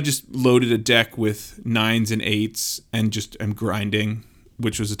 So I just loaded a deck with 9s and 8s and just am grinding,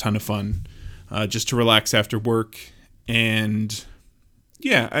 which was a ton of fun, just to relax after work. And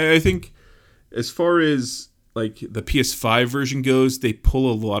yeah, I think as far as like the PS5 version goes, they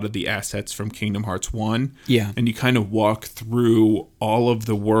pull a lot of the assets from Kingdom Hearts 1. Yeah. And you kind of walk through all of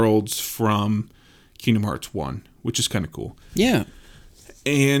the worlds from Kingdom Hearts 1, which is kind of cool. Yeah.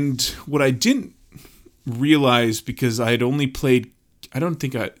 And what I didn't realize, because I had only played,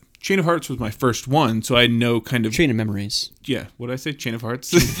 Chain of Hearts was my first one, so I know kind of... Chain of Memories. Yeah, what did I say? Chain of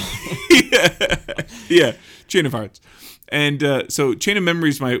Hearts? yeah, Chain of Hearts. And so Chain of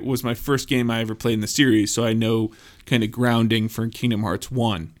Memories was my first game I ever played in the series, so I know kind of grounding for Kingdom Hearts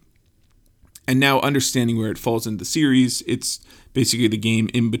 1. And now understanding where it falls into the series, it's basically the game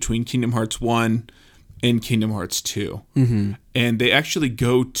in between Kingdom Hearts 1 and Kingdom Hearts 2. And they actually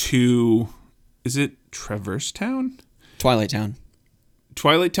go to... Is it Traverse Town? Twilight Town.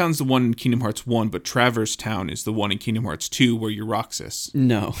 Twilight Town's the one in Kingdom Hearts 1, but Traverse Town is the one in Kingdom Hearts 2 where you're Roxas.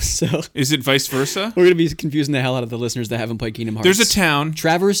 No, so... Is it vice versa? We're going to be confusing the hell out of the listeners that haven't played Kingdom Hearts. There's a town.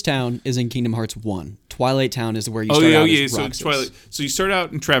 Traverse Town is in Kingdom Hearts 1. Twilight Town is where you start out as Roxas. So you start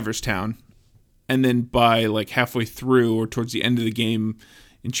out in Traverse Town, and then by like halfway through or towards the end of the game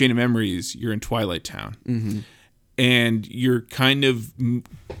in Chain of Memories, you're in Twilight Town. And you're kind of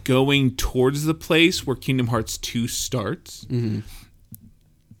going towards the place where Kingdom Hearts 2 starts.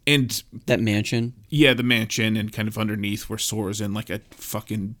 And that mansion. Yeah, the mansion, and kind of underneath where Sora's in like a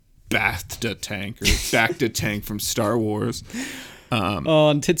fucking Bacta tank or Bacta tank from Star Wars. And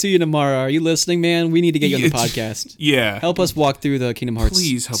Tetsuya Nomura, are you listening, man? We need to get you on the podcast. Yeah. Help us walk through the Kingdom Hearts story.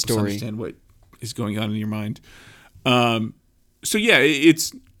 Please help us understand what is going on in your mind. So yeah,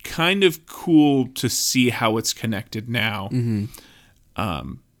 it's kind of cool to see how it's connected now.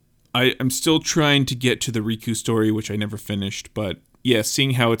 I'm still trying to get to the Riku story, which I never finished, but yeah,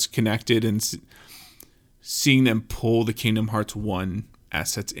 seeing how it's connected and seeing them pull the Kingdom Hearts 1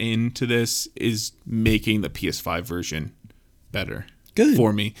 assets into this is making the PS5 version better. Good.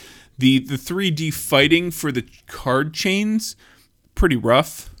 For me. The 3D fighting for the card chains pretty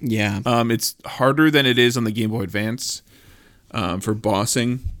rough. Yeah. It's harder than it is on the Game Boy Advance for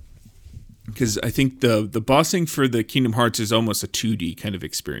bossing. Because I think the bossing for the Kingdom Hearts is almost a 2D kind of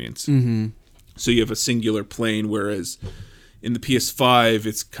experience. Mm-hmm. So you have a singular plane, whereas in the PS5,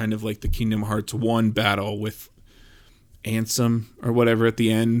 it's kind of like the Kingdom Hearts 1 battle with Ansem or whatever at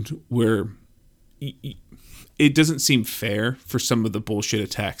the end, where it doesn't seem fair for some of the bullshit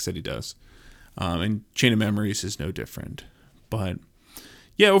attacks that he does. And Chain of Memories is no different. But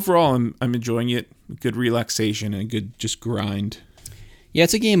yeah, overall, I'm enjoying it. Good relaxation and good just grind. Yeah,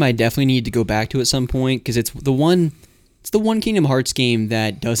 it's a game I definitely need to go back to at some point because it's the one Kingdom Hearts game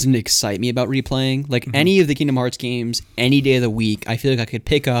that doesn't excite me about replaying. Like any of the Kingdom Hearts games, any day of the week, I feel like I could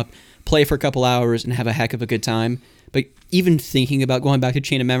pick up, play for a couple hours, and have a heck of a good time. But even thinking about going back to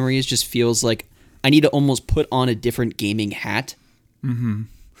Chain of Memories just feels like I need to almost put on a different gaming hat and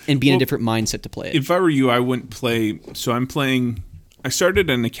be in a different mindset to play it. If I were you, I wouldn't play. So I started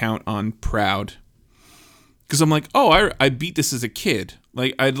an account on Proud because I'm like, I beat this as a kid.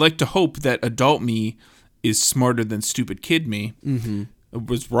 Like, I'd like to hope that adult me is smarter than stupid kid me. Mm-hmm. It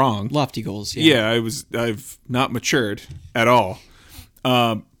was wrong. Lofty goals. Yeah. I've not matured at all.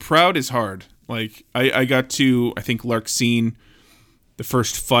 Proud is hard. Like, I got to, I think, Larxene, the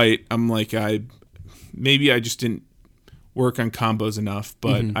first fight. I'm like, maybe I just didn't work on combos enough,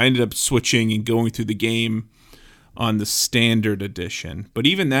 but I ended up switching and going through the game on the standard edition. But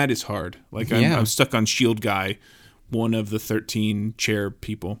even that is hard. Like, I'm stuck on Shield Guy, one of the 13 chair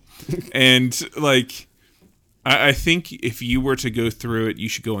people. And, like, I think if you were to go through it, you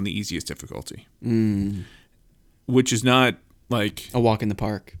should go on the easiest difficulty. Which is not, like... a walk in the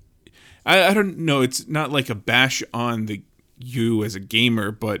park. I don't know. It's not like a bash on you as a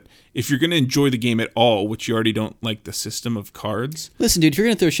gamer, but if you're going to enjoy the game at all, which you already don't like the system of cards... Listen, dude, if you're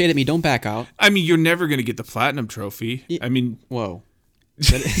going to throw shade at me, don't back out. I mean, you're never going to get the Platinum Trophy. I mean... Whoa. Is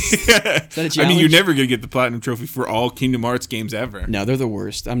that a challenge? I mean, you're never going to get the Platinum Trophy for all Kingdom Hearts games ever. No, they're the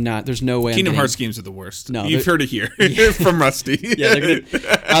worst. I'm not. There's no way. Kingdom Hearts games are the worst. No, you've heard it here from Rusty. Yeah, they're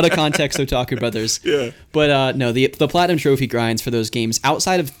out of context, Otaku Brothers. Yeah. But no, the Platinum Trophy grinds for those games,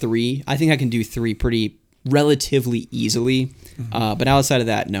 outside of 3, I think I can do 3 pretty relatively easily. But outside of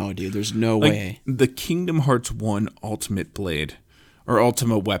that, no, dude, there's no way. The Kingdom Hearts 1 Ultimate Blade or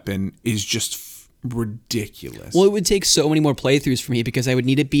Ultimate Weapon is just ridiculous. Well, it would take so many more playthroughs for me because I would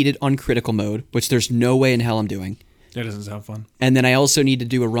need to beat it on critical mode, which there's no way in hell I'm doing. That doesn't sound fun. And then I also need to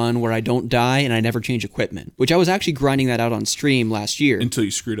do a run where I don't die and I never change equipment, which I was actually grinding that out on stream last year. Until you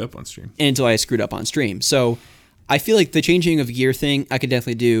screwed up on stream. Until I screwed up on stream. So I feel like the changing of gear thing I could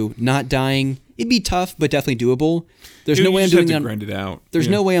definitely do. Not dying, it'd be tough, but definitely doable. There's no way I'm doing that. Grind it out. There's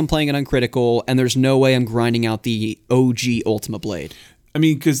no way I'm playing it on critical, and there's no way I'm grinding out the OG Ultimate Blade. I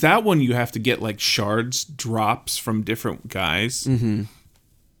mean, because that one you have to get like shards, drops from different guys. Mm-hmm.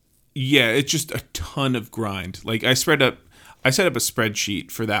 Yeah, it's just a ton of grind. Like I set up a spreadsheet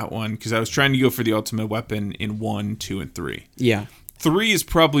for that one because I was trying to go for the Ultimate Weapon in 1, 2, and 3. Yeah, 3 is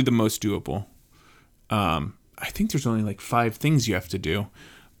probably the most doable. I think there's only like 5 things you have to do,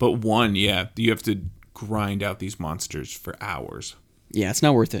 but 1, yeah, you have to grind out these monsters for hours. Yeah, it's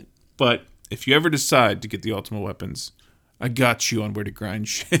not worth it. But if you ever decide to get the Ultimate Weapons, I got you on where to grind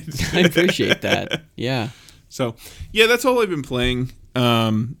shit. I appreciate that. Yeah. So, yeah, that's all I've been playing.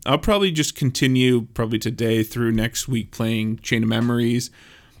 I'll probably just continue today through next week playing Chain of Memories.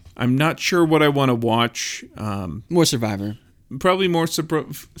 I'm not sure what I want to watch. More Survivor. Probably more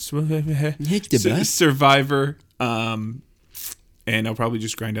Survivor. And I'll probably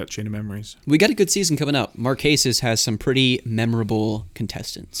just grind out Chain of Memories. We got a good season coming up. Marquesas has some pretty memorable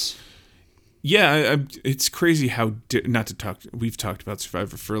contestants. Yeah, it's crazy how we've talked about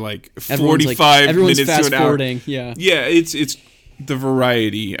Survivor for like 45 everyone's minutes fast to an hour. forwarding. Yeah, it's the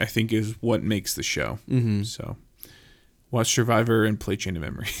variety I think is what makes the show. Mm-hmm. So watch Survivor and play Chain of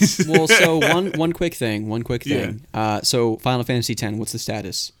Memories. Well, so one quick thing. Yeah. So Final Fantasy X, what's the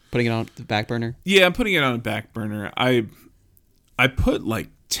status? Putting it on the back burner? Yeah, I'm putting it on the back burner. I put like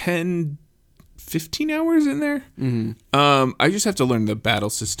 10, 15 hours in there. Mm-hmm. I just have to learn the battle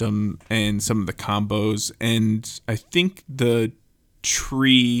system and some of the combos, and I think the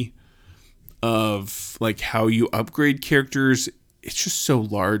tree of like how you upgrade characters, it's just so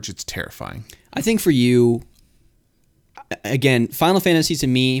large, it's terrifying. I think for you, again, Final Fantasy to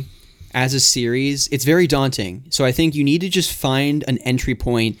me as a series, it's very daunting. So I think you need to just find an entry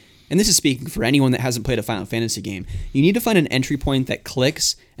point. And this is speaking for anyone that hasn't played a Final Fantasy game. You need to find an entry point that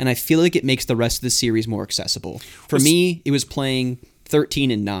clicks, and I feel like it makes the rest of the series more accessible. For me, it was playing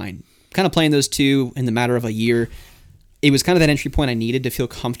 13 and 9. Kind of playing those two in the matter of a year. it was kind of that entry point I needed to feel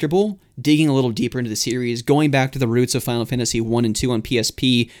comfortable digging a little deeper into the series, going back to the roots of Final Fantasy 1 and 2 on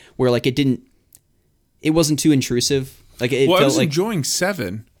PSP, where like it wasn't too intrusive. Like it I felt was like enjoying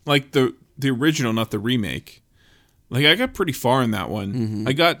 7, like the original, not the remake. Like I got pretty far in that one. Mm-hmm.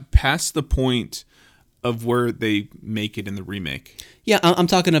 I got past the point of where they make it in the remake. yeah, I'm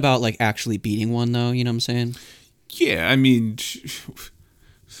talking about like actually beating one though. You know what I'm saying? Yeah, I mean,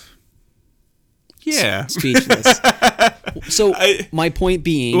 yeah. Speechless. So my point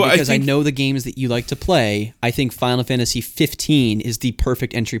being, Well, because I think- know the games that you like to play, I think Final Fantasy 15 is the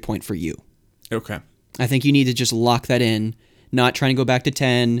perfect entry point for you. Okay. I think you need to just lock that in, not trying to go back to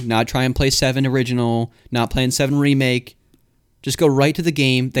 10, not try and play 7 original, not playing 7 remake. Just go right to the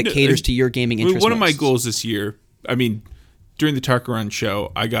game that caters to your gaming interests. One of my most. goals this year, I mean, during the Tarkaron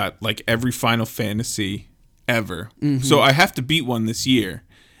show, I got like every Final Fantasy ever. Mm-hmm. So I have to beat one this year,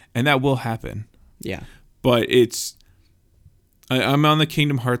 and that will happen. Yeah. But I'm on the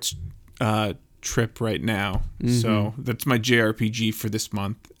Kingdom Hearts trip right now. Mm-hmm. So that's my JRPG for this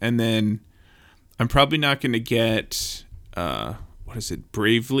month. And then I'm probably not going to get,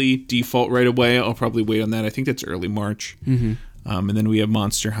 Bravely Default right away. I'll probably wait on that. I think that's early March. Mm-hmm. And then we have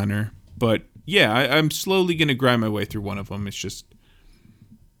Monster Hunter. But yeah, I'm slowly going to grind my way through one of them. It's just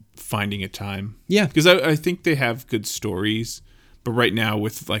finding a time. Yeah. Because I think they have good stories. But right now,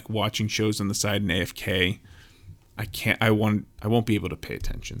 with like watching shows on the side and AFK, I won't be able to pay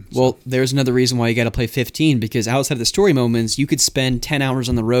attention. So. Well, there's another reason why you got to play 15, because outside of the story moments, you could spend 10 hours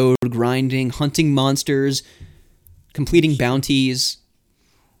on the road grinding, hunting monsters, completing bounties,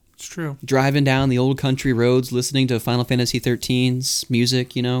 It's true. driving down the old country roads, listening to Final Fantasy 13's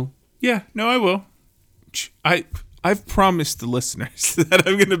music, you know? Yeah, no, I will. I've promised the listeners that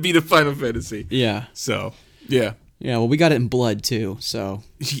I'm going to beat a Final Fantasy. Yeah. So, yeah. Yeah, well, we got it in blood, too, so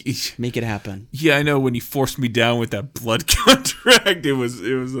make it happen. Yeah, I know when you forced me down with that blood contract, it was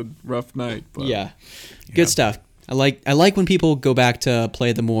a rough night. But Yeah. Good stuff. I like when people go back to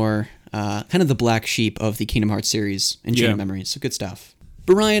play the more kind of the black sheep of the Kingdom Hearts series and Chain of Memories. So good stuff.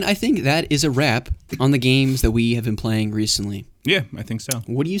 But Ryan, I think that is a wrap on the games that we have been playing recently. Yeah, I think so.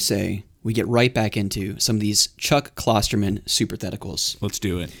 What do you say we get right back into some of these Chuck Klosterman supertheticals? Let's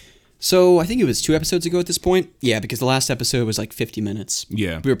do it. So I think it was 2 episodes ago at this point. Yeah, because the last episode was like 50 minutes.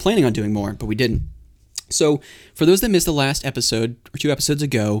 Yeah. We were planning on doing more, but we didn't. So for those that missed the last episode, or 2 episodes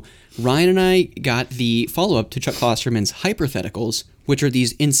ago, Ryan and I got the follow-up to Chuck Klosterman's Hypotheticals, which are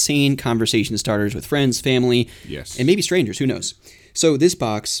these insane conversation starters with friends, family, Yes. and maybe strangers, who knows. So this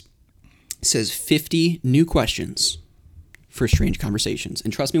box says 50 new questions for strange conversations.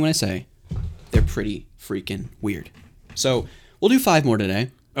 And trust me when I say, they're pretty freaking weird. So we'll do 5 more today.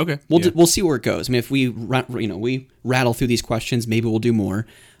 Okay. We'll see where it goes. I mean, if we rattle through these questions, maybe we'll do more.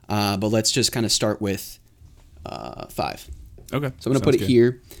 But let's just kind of start with 5. Okay. So I'm going to put it good.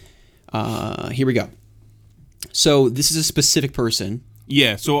 here. Here we go. So this is a specific person.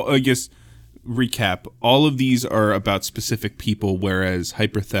 Yeah, so I guess recap. All of these are about specific people, whereas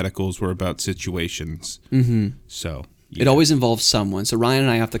hypotheticals were about situations. Mm-hmm. So It always involves someone. So Ryan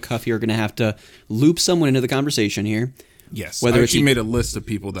and I off the cuff here are going to have to loop someone into the conversation here. yes, whether I it's actually you- made a list of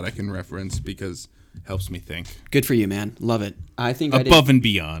people that I can reference because it helps me think Good for you, man. Love it. I think above and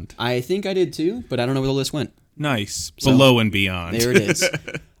beyond. I think I did too, but I don't know where the list went. Nice, below and beyond. There it is. All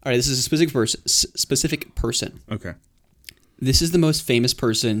right, this is a specific person. Okay. This is the most famous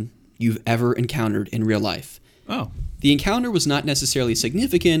person you've ever encountered in real life. Oh, The encounter was not necessarily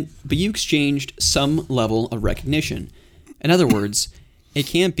significant, but you exchanged some level of recognition. In other words, it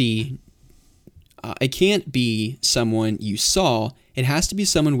can't be someone you saw. It has to be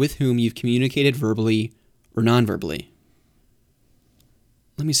someone with whom you've communicated verbally or non-verbally.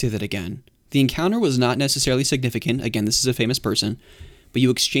 Let me say that again. The encounter was not necessarily significant. Again, this is a famous person, but you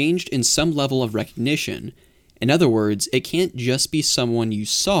exchanged in some level of recognition. In other words, it can't just be someone you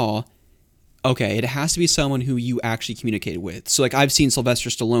saw. Okay, it has to be someone who you actually communicated with. So, like, I've seen Sylvester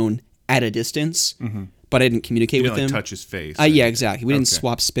Stallone at a distance, but I didn't communicate you with didn't him. touch his face. Yeah, exactly. We didn't Okay.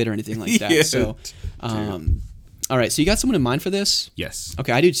 swap spit or anything like that. Yeah, So, all right. So you got someone in mind for this? Yes.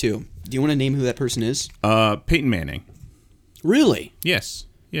 Okay, I do too. Do you want to name who that person is? Peyton Manning. Really? Yes.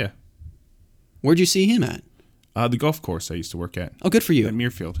 Yeah. Where'd you see him at? The golf course I used to work at. Oh, good for At you.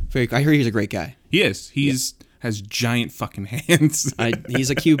 Muirfield. I hear he's a great guy. He is. Has giant fucking hands. He's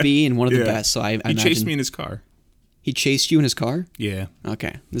a QB and one of the Yeah. best. So I He imagine chased me in his car. He chased you in his car? Yeah.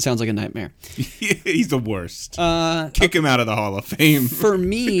 Okay, this sounds like a nightmare. He's the worst. Kick him out of the Hall of Fame. For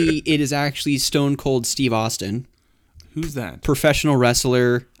me, it is actually Stone Cold Steve Austin, Who's that? professional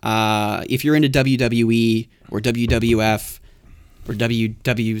wrestler. If you're into WWE or WWF, or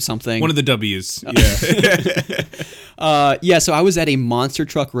WW something. One of the W's. Yeah. Yeah, so I was at a monster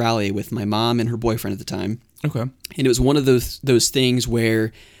truck rally with my mom and her boyfriend at the time. Okay. And it was one of those things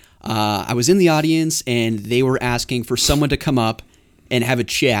where I was in the audience and they were asking for someone to come up and have a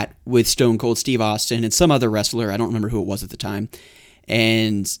chat with Stone Cold Steve Austin and some other wrestler. I don't remember who it was at the time.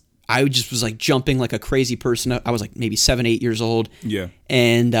 And I just was like jumping like a crazy person. I was like maybe 7, 8 years old. Yeah.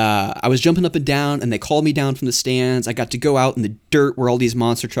 And I was jumping up and down, and they called me down from the stands. I got to go out in the dirt where all these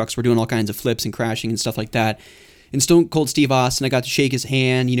monster trucks were doing all kinds of flips and crashing and stuff like that. And Stone Cold Steve Austin, I got to shake his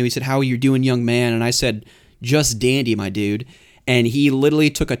hand. You know, he said, "How are you doing, young man?" And I said, "Just dandy, my dude." And he literally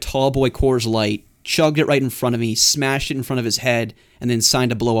took a Tall Boy Coors Light, chugged it right in front of me, smashed it in front of his head, and then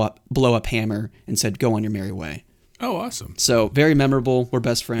signed a blow up hammer and said, "Go on your merry way." Oh, awesome. So very memorable. We're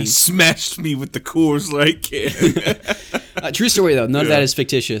best He friends. smashed me with the Coors Light can. True story though. None of that is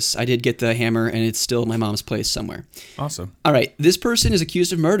fictitious. I did get the hammer, and it's still in my mom's place somewhere. Awesome. All right. This person is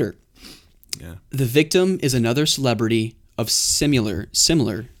accused of murder. Yeah. The victim is another celebrity of similar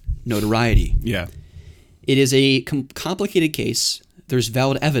notoriety. Yeah. It is a complicated case. There's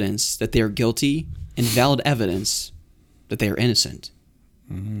valid evidence that they are guilty and valid evidence that they are innocent.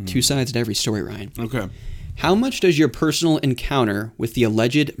 Two sides to every story, Ryan. Okay. How much does your personal encounter with the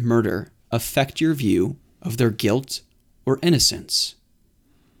alleged murder affect your view of their guilt or innocence?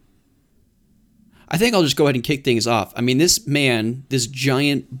 I think I'll just go ahead and kick things off. I mean, this man, this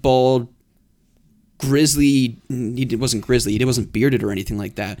giant, bald, grizzly, he wasn't grizzly, he wasn't bearded or anything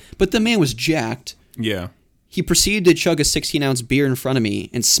like that, but the man was jacked. Yeah. He proceeded to chug a 16-ounce beer in front of me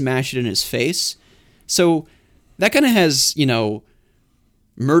and smash it in his face. So that kind of has, you know,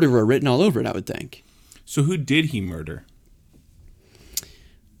 murderer written all over it, I would think. So who did he murder?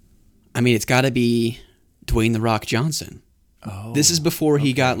 I mean, it's got to be Dwayne "The Rock" Johnson. Oh. This is before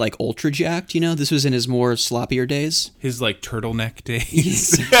he got, like, ultra jacked, you know? This was in his more sloppier days. His, like, turtleneck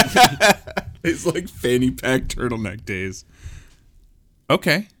days. His, like, fanny pack turtleneck days.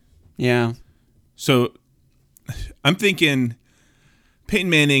 Okay. Yeah. So I'm thinking Peyton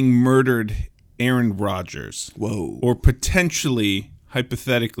Manning murdered Aaron Rodgers. Whoa. Or potentially,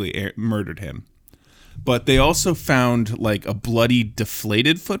 hypothetically, murdered him. But they also found, like, a bloody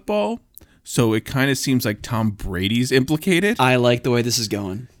deflated football. So it kind of seems like Tom Brady's implicated. I like the way this is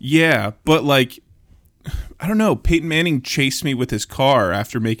going. Yeah, but, like, I don't know. Peyton Manning chased me with his car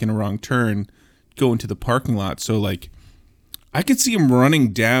after making a wrong turn going to the parking lot. So, like, I could see him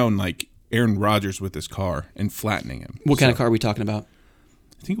running down, like, Aaron Rodgers with his car and flattening him. What kind of car are we talking about?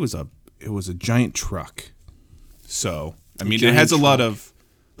 I think it was a giant truck. So, I mean, it giant has a lot truck. of,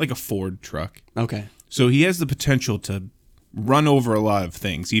 like, a Ford truck. Okay. So he has the potential to run over a lot of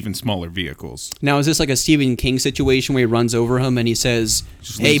things, even smaller vehicles. Now, is this like a Stephen King situation where he runs over him and he says,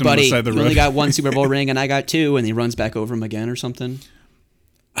 Just "Hey, leaves him on the buddy, side of the you only road." got one Super Bowl ring and I got two," and he runs back over him again or something?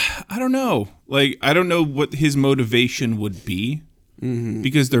 I don't know. Like, I don't know what his motivation would be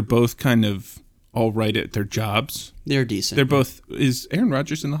because they're both kind of all right at their jobs. They're decent. They're both. Is Aaron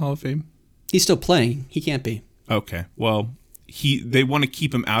Rodgers in the Hall of Fame? He's still playing. He can't be. Okay. Well, they want to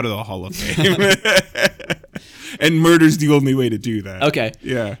keep him out of the Hall of Fame. And murder's the only way to do that. Okay.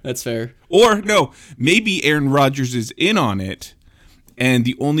 Yeah. That's fair. Or, no, maybe Aaron Rodgers is in on it, and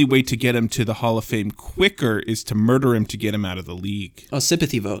the only way to get him to the Hall of Fame quicker is to murder him to get him out of the league. A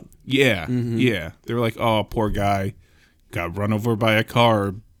sympathy vote. Yeah, yeah. They were like, "Oh, poor guy, got run over by a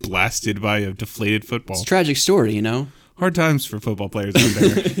car, blasted by a deflated football." It's a tragic story, you know? Hard times for football players out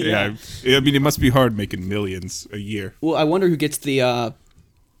there. Yeah. I mean, it must be hard making millions a year. Well, I wonder who gets the...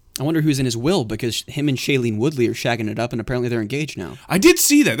 I wonder who's in his will, because him and Shailene Woodley are shagging it up, and apparently they're engaged now. I did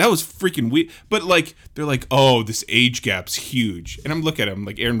see that. That was freaking weird. But, like, they're like, "Oh, this age gap's huge." And I'm looking at him,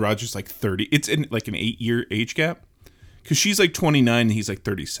 like, Aaron Rodgers, like, 30. It's in, like, an 8-year age gap. Because she's, like, 29 and he's, like,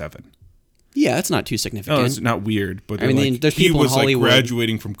 37. Yeah, that's not too significant. No, it's not weird. But I mean, like, there's he people in was, like, Hollywood-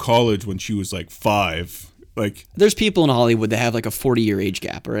 graduating from college when she was, like, 5. Like, There's people in Hollywood that have like a 40-year age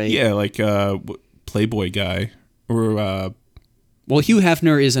gap, right? yeah, like, Playboy guy. Or, Well, Hugh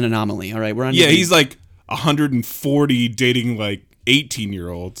Hefner is an anomaly, all right? We're on. yeah, he's, like, 140 dating, like,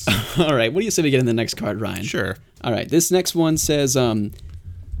 18-year-olds. All right, what do you say we get in the next card, Ryan? Sure. All right, this next one says a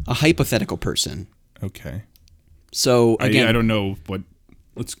hypothetical person. Okay. So, again... I don't know what...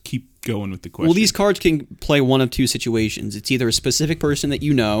 Let's keep going with the question. Well, these cards can play one of two situations. It's either a specific person that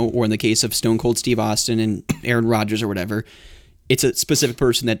you know, or in the case of Stone Cold Steve Austin and Aaron Rodgers or whatever, it's a specific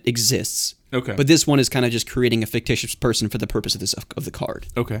person that exists. Okay. But this one is kind of just creating a fictitious person for the purpose of the card.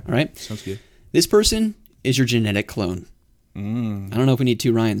 Okay. All right? Sounds good. This person is your genetic clone. I don't know if we need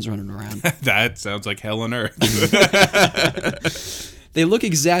two Ryans running around. That sounds like hell on earth. They look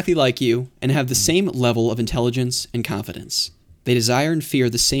exactly like you and have the same level of intelligence and confidence. They desire and fear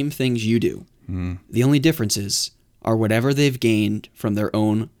the same things you do. The only differences are whatever they've gained from their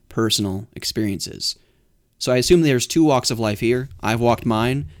own personal experiences. So I assume there's two walks of life here. I've walked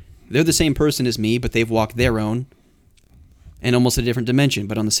mine. They're the same person as me, but they've walked their own in almost a different dimension,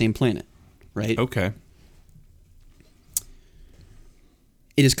 but on the same planet, right? Okay.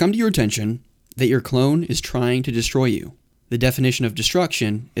 It has come to your attention that your clone is trying to destroy you. The definition of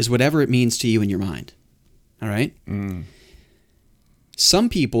destruction is whatever it means to you in your mind. All right? Some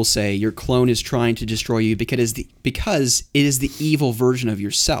people say your clone is trying to destroy you because it is the evil version of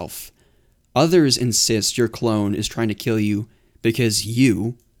yourself. Others insist your clone is trying to kill you because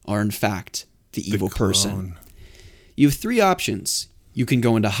you are, in fact, the evil person. You have three options. You can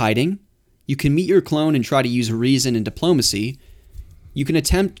go into hiding. You can meet your clone and try to use reason and diplomacy. You can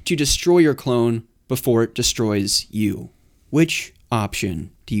attempt to destroy your clone before it destroys you. Which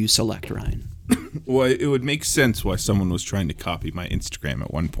option do you select, Ryan? Well, it would make sense why someone was trying to copy my Instagram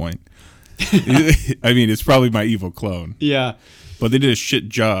at one point. I mean, it's probably my evil clone. Yeah. But they did a shit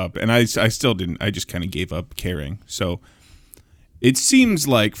job, and I still didn't. I just kind of gave up caring. So it seems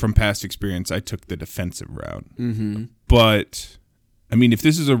like from past experience, I took the defensive route. Mm-hmm. But, I mean, if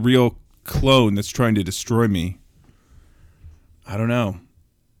this is a real clone that's trying to destroy me, I don't know.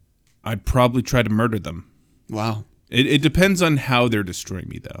 I'd probably try to murder them. Wow. It depends on how they're destroying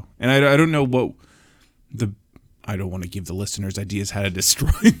me, though. And I don't know what I don't want to give the listeners ideas how to destroy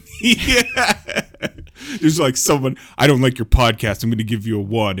me. There's like someone, I don't like your podcast, I'm going to give you a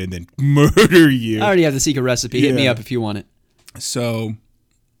 1 and then murder you. I already have the secret recipe. Hit me up if you want it. So,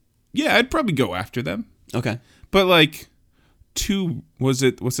 yeah, I'd probably go after them. Okay. But like, what's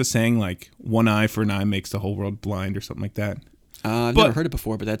the saying? Like, one eye for an eye makes the whole world blind or something like that. I've never heard it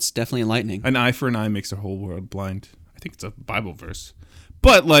before, but that's definitely enlightening. An eye for an eye makes the whole world blind. I think it's a Bible verse.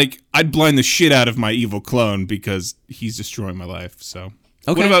 But, like, I'd blind the shit out of my evil clone because he's destroying my life. So,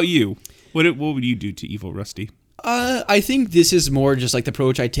 okay. What about you? What would you do to evil Rusty? I think this is more just like the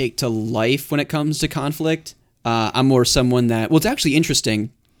approach I take to life when it comes to conflict. I'm more someone that, well, it's actually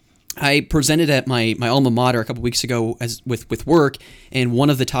interesting. I presented at my alma mater a couple weeks ago with work, and one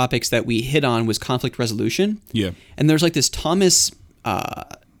of the topics that we hit on was conflict resolution. Yeah. And there's like this Thomas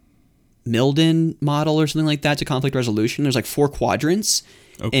Milden model or something like that to conflict resolution. There's like 4 quadrants.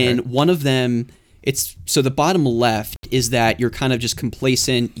 Okay. And one of them, so the bottom left is that you're kind of just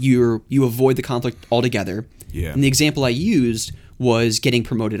complacent. You avoid the conflict altogether. Yeah. And the example I used was getting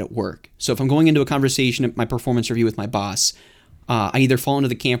promoted at work. So if I'm going into a conversation at my performance review with my boss, I either fall into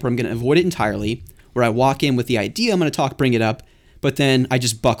the camp where I'm going to avoid it entirely, where I walk in with the idea I'm going to talk, bring it up, but then I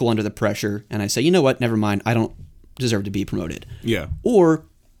just buckle under the pressure and I say, you know what, never mind, I don't deserve to be promoted. Yeah. Or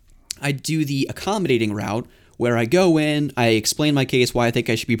I do the accommodating route where I go in, I explain my case, why I think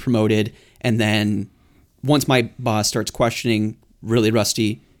I should be promoted, and then once my boss starts questioning, really,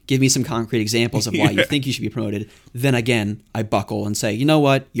 Rusty, give me some concrete examples of why you think you should be promoted, then again, I buckle and say, you know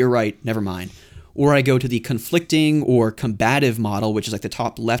what, you're right, never mind. Or I go to the conflicting or combative model, which is like the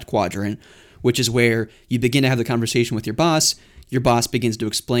top left quadrant, which is where you begin to have the conversation with your boss begins to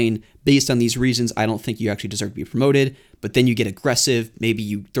explain, based on these reasons, I don't think you actually deserve to be promoted, but then you get aggressive, maybe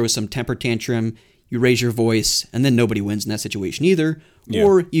you throw some temper tantrum, you raise your voice, and then nobody wins in that situation either. Yeah.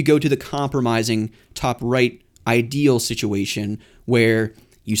 Or you go to the compromising top right ideal situation where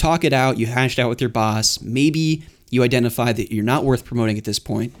you talk it out, you hash it out with your boss, maybe you identify that you're not worth promoting at this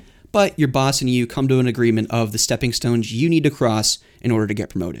point, but your boss and you come to an agreement of the stepping stones you need to cross in order to get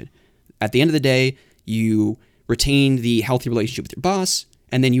promoted. At the end of the day, you retain the healthy relationship with your boss,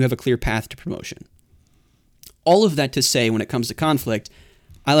 and then you have a clear path to promotion. All of that to say, when it comes to conflict,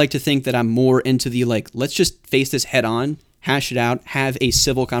 I like to think that I'm more into the, let's just face this head on, hash it out, have a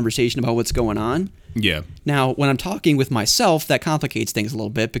civil conversation about what's going on. Yeah. Now, when I'm talking with myself, that complicates things a little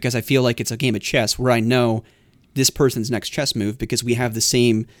bit because I feel like it's a game of chess where I know this person's next chess move because we have the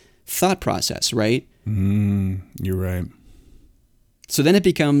same thought process, right? You're right. So then it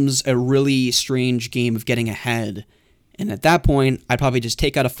becomes a really strange game of getting ahead. And at that point, I'd probably just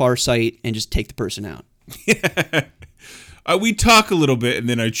take out a Farsight and just take the person out. We talk a little bit and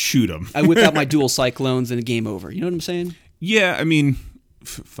then I'd shoot them. I whip out my dual cyclones and game over. You know what I'm saying? Yeah, I mean,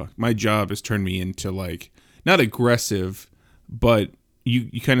 fuck. My job has turned me into not aggressive, but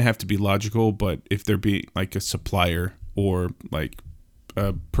you kind of have to be logical. But if there be like a supplier or like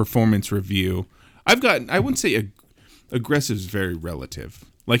a performance review, I wouldn't say aggressive is very relative.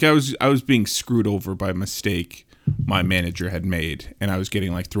 Like I was being screwed over by a mistake my manager had made, and I was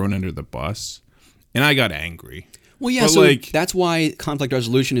getting thrown under the bus, and I got angry. Well, yeah, so that's why conflict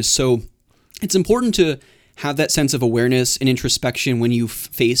resolution is so. It's important to have that sense of awareness and introspection when you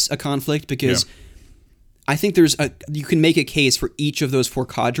face a conflict because I think you can make a case for each of those four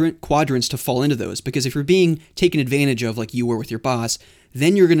quadrants to fall into those, because if you're being taken advantage of like you were with your boss,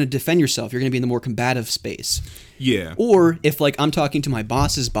 then you're going to defend yourself. You're going to be in the more combative space. Yeah. Or if like I'm talking to my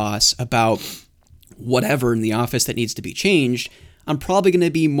boss's boss about whatever in the office that needs to be changed, I'm probably going to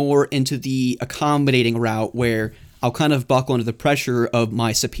be more into the accommodating route where I'll kind of buckle under the pressure of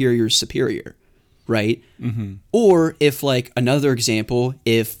my superior's superior, right? Mm-hmm. Or if like another example,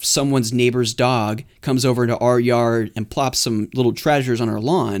 if someone's neighbor's dog comes over to our yard and plops some little treasures on our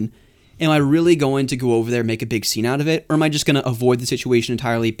lawn, am I really going to go over there and make a big scene out of it? Or am I just going to avoid the situation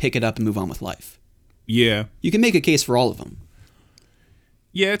entirely, pick it up, and move on with life? Yeah. You can make a case for all of them.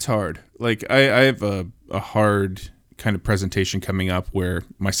 Yeah, it's hard. Like, I have a hard kind of presentation coming up where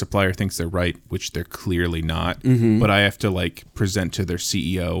my supplier thinks they're right, which they're clearly not. Mm-hmm. But I have to, like, present to their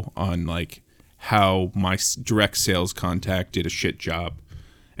CEO on, like, how my direct sales contact did a shit job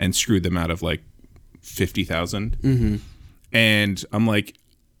and screwed them out of, like, $50,000. Mm-hmm. And I'm like,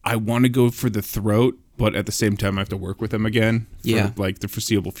 I want to go for the throat, but at the same time, I have to work with them again for like the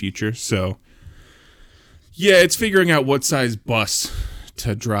foreseeable future. So, yeah, it's figuring out what size bus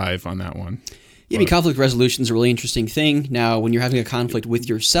to drive on that one. Yeah, I mean, conflict resolution is a really interesting thing. Now, when you're having a conflict with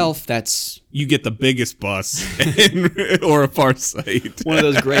yourself, that's... You get the biggest bus or a Farsight. One of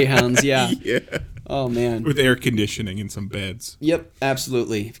those Greyhounds, yeah. Yeah. Oh, man. With air conditioning and some beds. Yep,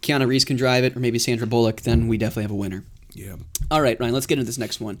 absolutely. If Keanu Reeves can drive it, or maybe Sandra Bullock, then we definitely have a winner. Yeah. All right, Ryan, let's get into this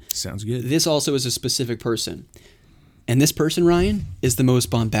next one. Sounds good. This also is a specific person. And this person, Ryan, is the most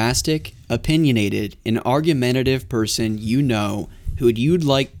bombastic, opinionated, and argumentative person you know who you'd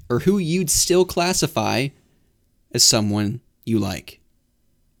like, or who you'd still classify as someone you like.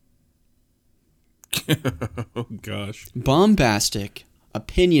 Oh, gosh. Bombastic,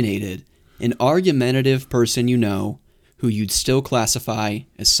 opinionated, and argumentative person you know who you'd still classify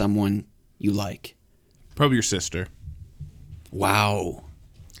as someone you like. Probably your sister. Wow.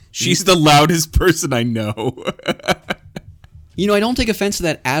 She's the loudest person I know. You know, I don't take offense to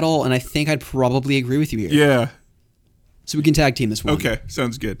that at all, and I think I'd probably agree with you here. Yeah. So we can tag team this one. Okay,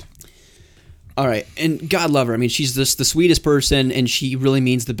 sounds good. All right, and God love her. I mean, she's the sweetest person, and she really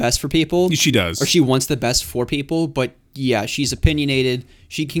means the best for people. She does. Or she wants the best for people, but yeah, she's opinionated.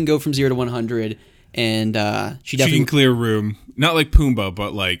 She can go from 0 to 100, and she definitely... She can clear a room. Not like Pumbaa,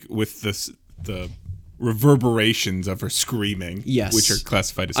 but like with the reverberations of her screaming, yes, which are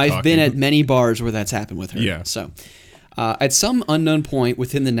classified as talking. I've been at many bars where that's happened with her. Yeah. So, at some unknown point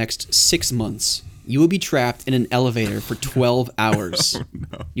within the next 6 months, you will be trapped in an elevator for 12 hours. Oh,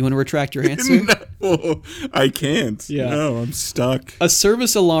 no. You want to retract your answer? No, I can't. Yeah. No, I'm stuck. A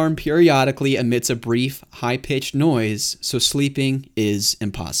service alarm periodically emits a brief, high-pitched noise, so sleeping is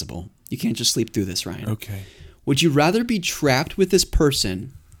impossible. You can't just sleep through this, Ryan. Okay. Would you rather be trapped with this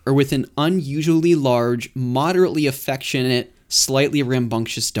person or with an unusually large, moderately affectionate, slightly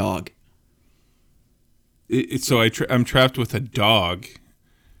rambunctious dog? I'm trapped with a dog.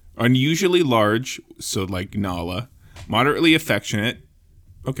 Unusually large, so like Nala. Moderately affectionate.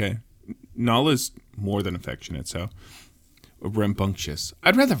 Okay. Nala's more than affectionate, so. Rambunctious.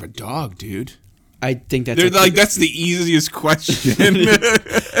 I'd rather have a dog, dude. I think that's... that's the easiest question.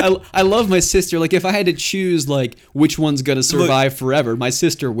 I love my sister. Like, if I had to choose, like, which one's going to survive forever, my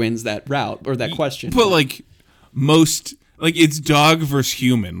sister wins that route, or that question. But, like, most... Like, it's dog versus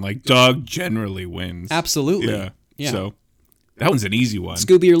human. Like, dog generally wins. Absolutely. Yeah. So, that one's an easy one.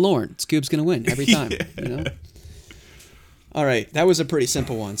 Scooby or Lorne. Scoob's going to win every time. You know? All right. That was a pretty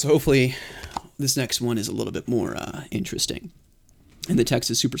simple one. So, hopefully, this next one is a little bit more interesting. And the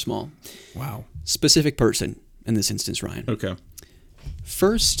text is super small. Wow. Specific person in this instance, Ryan. Okay.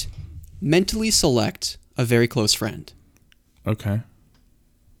 First, mentally select a very close friend. Okay.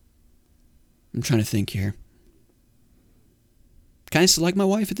 I'm trying to think here. Can I select my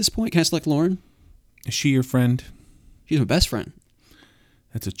wife at this point? Can I select Lauren? Is she your friend? She's my best friend.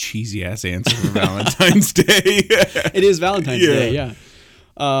 That's a cheesy ass answer for Valentine's Day. It is Valentine's Day, yeah.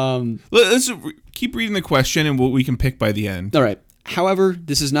 Let's keep reading the question and we can pick by the end. All right. However,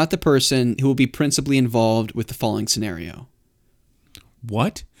 this is not the person who will be principally involved with the following scenario.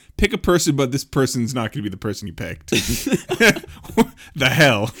 What? Pick a person, but this person's not going to be the person you picked. The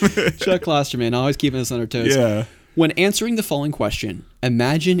hell? Chuck Klosterman, always keeping us on our toes. Yeah. When answering the following question,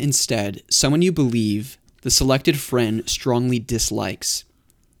 imagine instead someone you believe the selected friend strongly dislikes,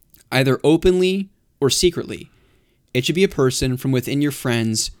 either openly or secretly. It should be a person from within your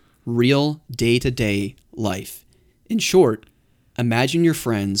friend's real day-to-day life. In short, imagine your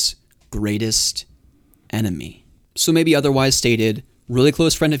friend's greatest enemy. So maybe otherwise stated, really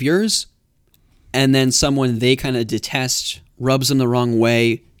close friend of yours, and then someone they kind of detest, rubs them the wrong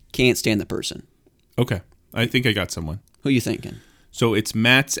way, can't stand the person. Okay. I think I got someone. Who you thinking? So it's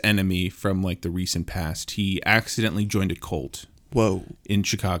Matt's enemy from like the recent past. He accidentally joined a cult Whoa. in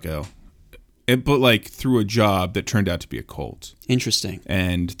Chicago, but like through a job that turned out to be a cult. Interesting.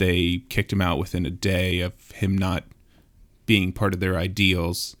 And they kicked him out within a day of him not being part of their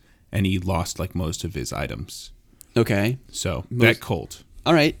ideals, and he lost like most of his items. Okay. So that cult.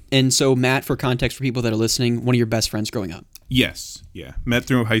 All right. And so, Matt, for context for people that are listening, one of your best friends growing up. Yes. Yeah. Met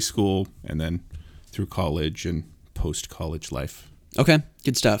through high school and then through college and post-college life. Okay.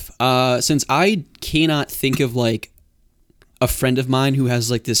 Good stuff. Since I cannot think of like a friend of mine who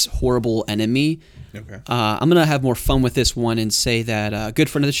has like this horrible enemy, Okay. I'm going to have more fun with this one and say that a good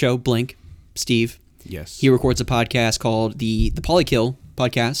friend of the show, Blink, Steve, Yes. he records a podcast called the Polykill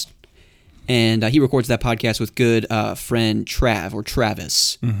podcast. And he records that podcast with good friend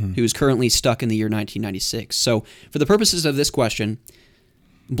Travis, who is currently stuck in the year 1996. So for the purposes of this question,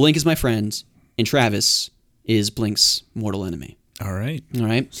 Blink is my friend, and Travis is Blink's mortal enemy. All right. All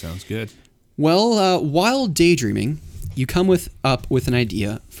right? Sounds good. Well, while daydreaming, you come up with an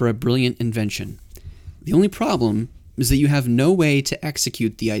idea for a brilliant invention. The only problem is that you have no way to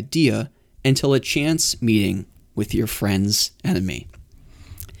execute the idea until a chance meeting with your friend's enemy.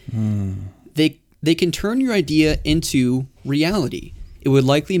 They can turn your idea into reality. It would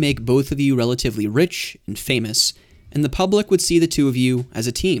likely make both of you relatively rich and famous, and the public would see the two of you as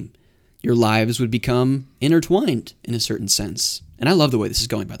a team. Your lives would become intertwined in a certain sense. And I love the way this is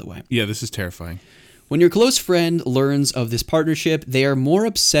going, by the way. Yeah, this is terrifying. When your close friend learns of this partnership, they are more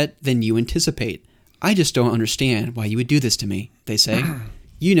upset than you anticipate. I just don't understand why you would do this to me, they say.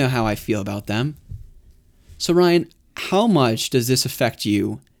 You know how I feel about them. So, Ryan, how much does this affect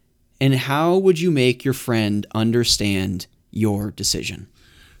you? And how would you make your friend understand your decision?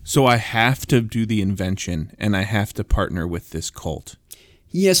 So I have to do the invention, and I have to partner with this cult.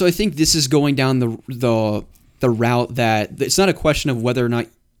 Yeah, so I think this is going down the route that it's not a question of whether or not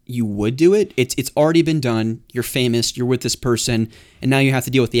you would do it. It's already been done. You're famous. You're with this person, and now you have to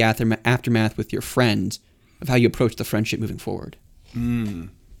deal with the aftermath with your friend of how you approach the friendship moving forward.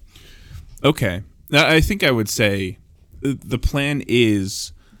 Okay. Now, I think I would say the plan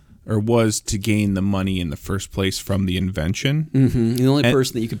is or was to gain the money in the first place from the invention. Mm-hmm. The only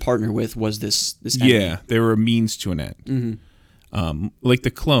person that you could partner with was this enemy. Yeah, they were a means to an end. Like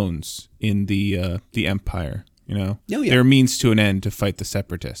the clones in the Empire, you know? Oh, yeah. They're a means to an end to fight the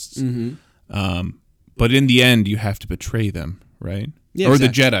separatists. But in the end, you have to betray them, right? Yeah, or exactly.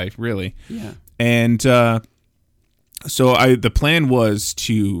 the Jedi, really. Yeah. And so the plan was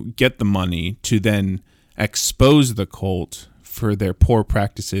to get the money to then expose the cult for their poor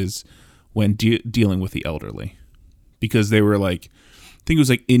practices when dealing with the elderly, because they were like, I think it was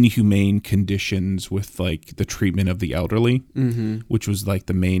like inhumane conditions with like the treatment of the elderly, which was like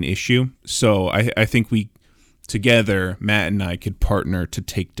the main issue. So I think we together, Matt and I, could partner to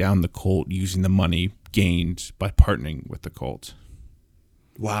take down the cult using the money gained by partnering with the cult.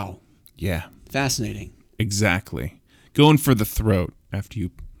 Wow. Yeah, Fascinating. exactly. Going for the throat after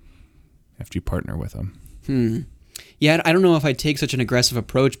you partner with them. Yeah, I don't know if I'd take such an aggressive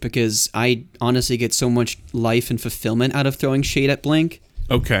approach because I honestly get so much life and fulfillment out of throwing shade at Blink.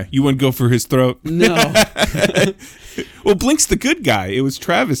 Okay, you wouldn't go for his throat? No. Well, Blink's the good guy. It was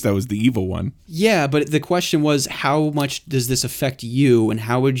Travis that was the evil one. Yeah, but the question was, how much does this affect you, and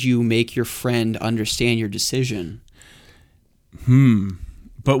how would you make your friend understand your decision?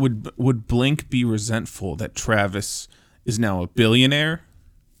 But would Blink be resentful that Travis is now a billionaire?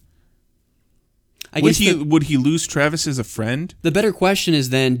 I guess Would he lose Travis as a friend? the better question is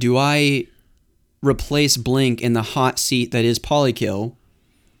then, do I replace Blink in the hot seat that is Polykill?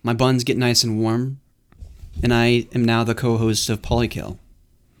 My buns get nice and warm, and I am now the co-host of Polykill.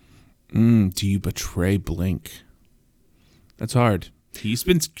 Do you betray Blink? That's hard. He's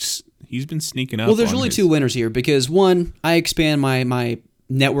been sneaking up. Well, there's on really his- two winners here because one, I expand my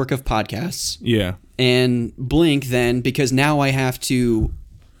network of podcasts, Yeah. and Blink then because now I have to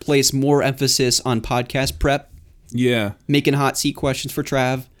place more emphasis on podcast prep, Yeah. making hot seat questions for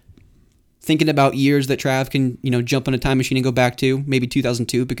Trav, thinking about years that Trav can jump on a time machine and go back to, maybe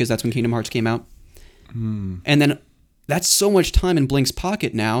 2002 because that's when Kingdom Hearts came out, and then that's so much time in Blink's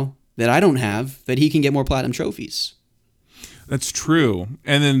pocket now that I don't have that he can get more platinum trophies. That's true.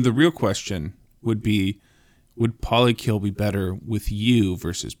 And then the real question would be, would Polykill be better with you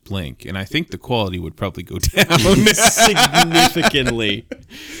versus Blink? And I think the quality would probably go down. Significantly.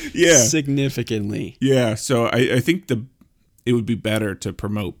 Yeah. Significantly. Yeah. So I think it would be better to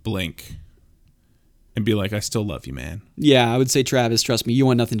promote Blink and be like, I still love you, man. Yeah, I would say, Travis, trust me, you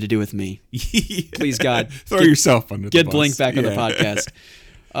want nothing to do with me. Yeah. Please, God. Throw yourself under the Get bus. Blink back on the Yeah.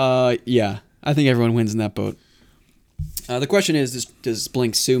 podcast. Yeah. I think everyone wins in that boat. The question is, does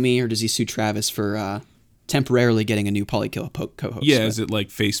Blink sue me, or does he sue Travis for temporarily getting a new Polykill co-host? Yeah, is it like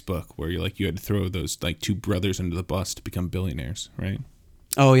Facebook, where you had to throw those like two brothers under the bus to become billionaires, right?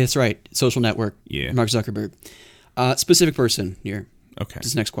 Oh, that's right. Social network. Yeah. Mark Zuckerberg. Specific person here. Okay.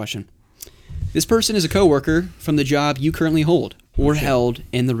 This next question. This person is a coworker from the job you currently hold or held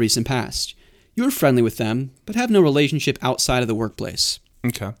in the recent past. You are friendly with them, but have no relationship outside of the workplace.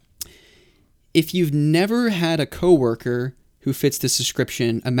 Okay. If you've never had a coworker who fits this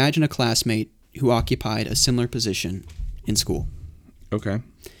description, imagine a classmate who occupied a similar position in school. Okay.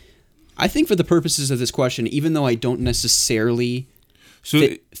 I think for the purposes of this question, even though I don't necessarily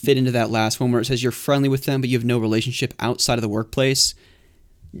fit into that last one where it says you're friendly with them, but you have no relationship outside of the workplace,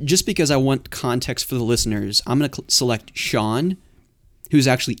 just because I want context for the listeners, I'm going to select Sean, who's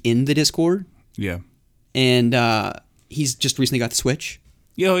actually in the Discord. Yeah. And he's just recently got the Switch.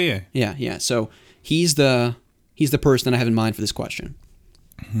 Yeah, oh, yeah. Yeah. So he's the person that I have in mind for this question.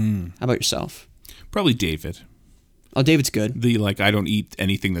 How about yourself? Probably David. Oh, David's good. The I don't eat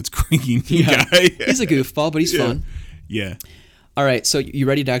anything that's green guy. He's a goofball, but he's fun. Yeah. All right, so you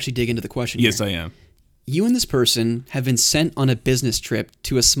ready to actually dig into the question? Yes, here? I am. You and this person have been sent on a business trip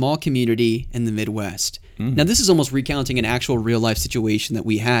to a small community in the Midwest. Now, this is almost recounting an actual real-life situation that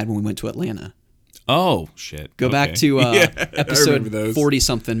we had when we went to Atlanta. Oh, shit. Go back to episode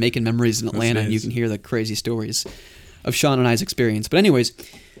 40-something, Making Memories in Atlanta, and you can hear the crazy stories of Sean and I's experience. But anyways,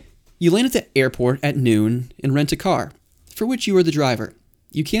 you land at the airport at noon and rent a car, for which you are the driver.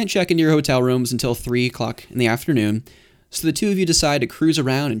 You can't check into your hotel rooms until 3 o'clock in the afternoon, so the two of you decide to cruise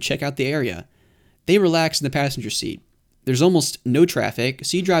around and check out the area. They relax in the passenger seat. There's almost no traffic,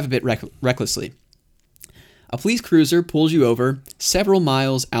 so you drive a bit recklessly. A police cruiser pulls you over several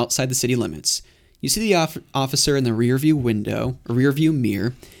miles outside the city limits. You see the officer in the rearview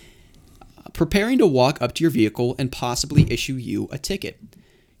mirror, preparing to walk up to your vehicle and possibly issue you a ticket.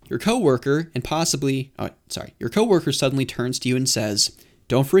 Your coworker suddenly turns to you and says,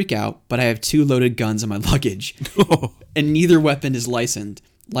 "Don't freak out, but I have 2 loaded guns in my luggage, and neither weapon is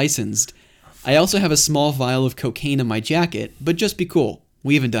licensed. I also have a small vial of cocaine in my jacket, but just be cool.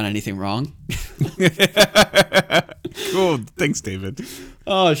 We haven't done anything wrong." Cool. Thanks, David.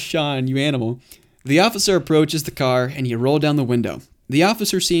 Oh, Sean, you animal. The officer approaches the car and you roll down the window. The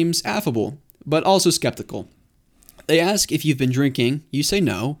officer seems affable, but also skeptical. They ask if you've been drinking. You say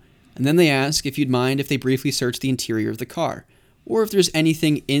no. And then they ask if you'd mind if they briefly search the interior of the car, or if there's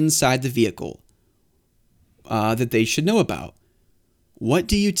anything inside the vehicle that they should know about. What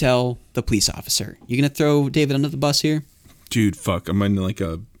do you tell the police officer? You gonna throw David under the bus here? Dude, fuck. I'm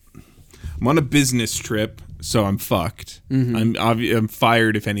on a business trip, so I'm fucked. Mm-hmm. I'm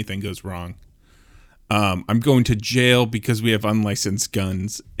fired if anything goes wrong. I'm going to jail because we have unlicensed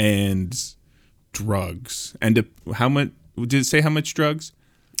guns and drugs. And how much? Did it say how much drugs?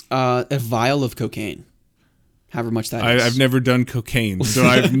 A vial of cocaine. However much that is. I've never done cocaine, so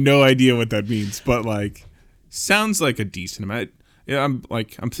I have no idea what that means. But sounds like a decent amount. Yeah,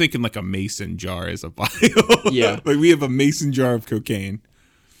 I'm thinking like a mason jar is a vial. Yeah. We have a mason jar of cocaine.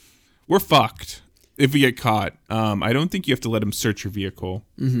 We're fucked if we get caught. I don't think you have to let him search your vehicle.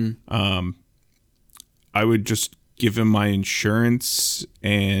 Mm-hmm. I would just give him my insurance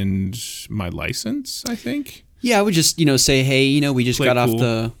and my license, I think. Yeah, I would just, say, hey, we just got cool.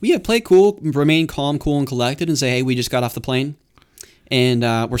 off the... play cool, remain calm, cool, and collected, and say, hey, we just got off the plane, and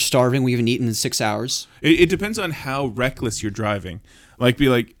we're starving, we haven't eaten in 6 hours. It depends on how reckless you're driving. Be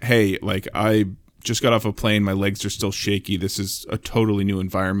like, hey, I just got off a plane, my legs are still shaky, this is a totally new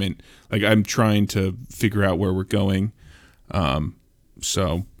environment. I'm trying to figure out where we're going.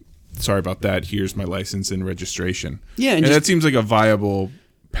 So, sorry about that, here's my license and registration. Yeah, and that seems like a viable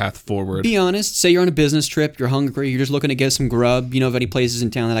path forward. Be honest. Say you're on a business trip. You're hungry. You're just looking to get some grub. Of any places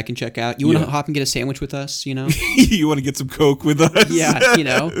in town that I can check out. You want to hop and get a sandwich with us? You want to get some Coke with us? Yeah.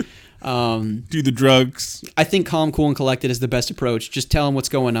 Do the drugs. I think calm, cool, and collected is the best approach. Just tell him what's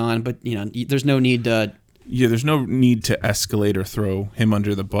going on, but there's no need to. Yeah, there's no need to escalate or throw him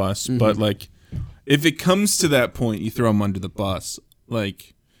under the bus. Mm-hmm. But if it comes to that point, you throw him under the bus.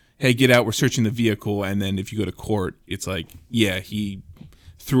 Hey, get out. We're searching the vehicle, and then if you go to court, it's he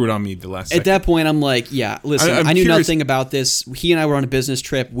threw it on me the last second. At that point, I'm like, yeah, listen, I knew nothing about this. He and I were on a business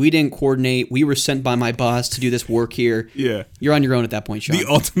trip. We didn't coordinate. We were sent by my boss to do this work here. Yeah. You're on your own at that point, Sean. The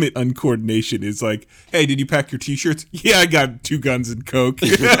ultimate uncoordination is hey, did you pack your T-shirts? Yeah, I got 2 guns and Coke.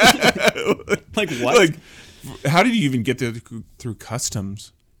 What? How did you even get there through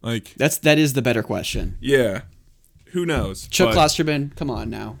customs? That is the better question. Yeah. Who knows? Chuck Klosterman, come on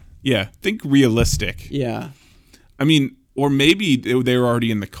now. Yeah, think realistic. Yeah. I mean, Or maybe they were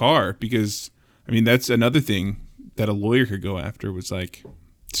already in the car, because, I mean, that's another thing that a lawyer could go after, was like,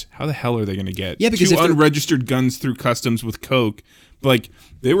 how the hell are they going to get because two unregistered guns through customs with coke? But, like,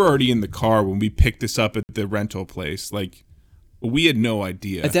 they were already in the car when we picked this up at the rental place. Like, we had no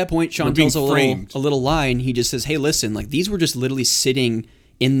idea. At that point, Sean tells a little line. He just says, hey, listen, like, these were just literally sitting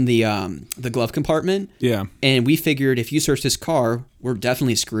in the glove compartment. Yeah. And we figured if you search this car, we're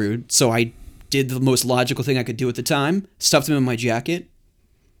definitely screwed. So I did the most logical thing I could do at the time, stuffed them in my jacket.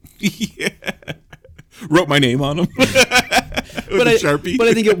 Yeah. Wrote my name on them. With a Sharpie. But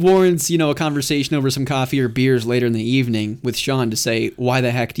I think it warrants, a conversation over some coffee or beers later in the evening with Sean to say, why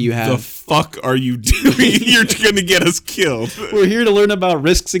the heck do you have... The fuck are you doing? You're going to get us killed. We're here to learn about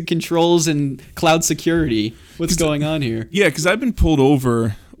risks and controls and cloud security. What's going on here? Yeah, because I've been pulled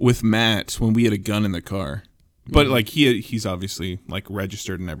over with Matt when we had a gun in the car. But, like, he's obviously, like,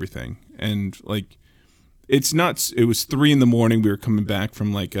 registered and everything. And, like, it's nuts. It was 3 a.m. We were coming back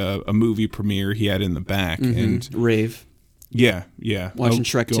from, like, a movie premiere he had in the back. Mm-hmm. And rave. Yeah. Watching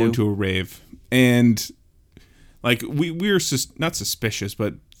Shrek 2. Going to a rave. And, like, we were not suspicious,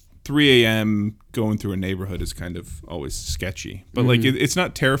 but 3 a.m. going through a neighborhood is kind of always sketchy. But, like, it's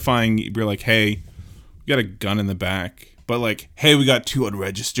not terrifying. You're like, hey, we got a gun in the back. But, like, hey, we got 2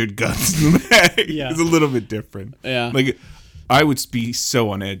 unregistered guns in the back. Yeah. It's a little bit different. Yeah. Like, I would be so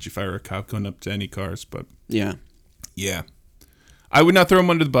on edge if I were a cop going up to any cars. But, yeah. I would not throw him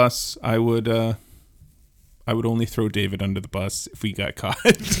under the bus. I would only throw David under the bus if we got caught.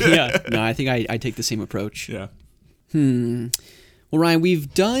 Yeah. No, I think I take the same approach. Yeah. Well, Ryan,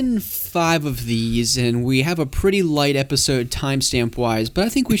 we've done 5 of these, and we have a pretty light episode timestamp-wise, but I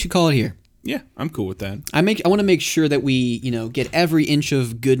think we should call it here. Yeah, I'm cool with that. I want to make sure that we, get every inch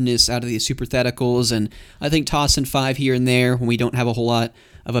of goodness out of these supertheticals, and I think tossing 5 here and there when we don't have a whole lot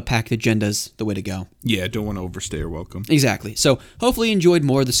of a packed agenda is the way to go. Yeah, don't want to overstay our welcome. Exactly. So hopefully you enjoyed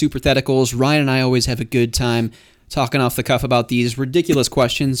more of the supertheticals. Ryan and I always have a good time talking off the cuff about these ridiculous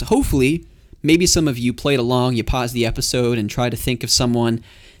questions. Hopefully, maybe some of you played along, you paused the episode and tried to think of someone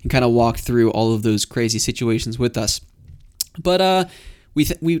and kind of walk through all of those crazy situations with us. But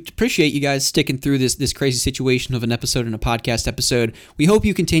we appreciate you guys sticking through this crazy situation of an episode and a podcast episode. We hope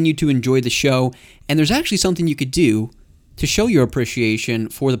you continue to enjoy the show, and there's actually something you could do to show your appreciation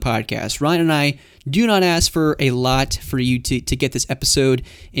for the podcast. Ryan and I do not ask for a lot for you to get this episode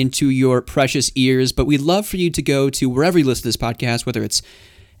into your precious ears, but we'd love for you to go to wherever you listen to this podcast, whether it's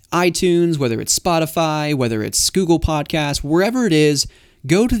iTunes, whether it's Spotify, whether it's Google Podcasts, wherever it is,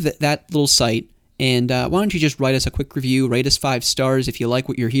 go to that little site. And why don't you just write us a quick review, rate us 5 stars if you like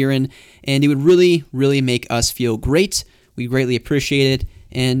what you're hearing, and it would really, really make us feel great. We greatly appreciate it,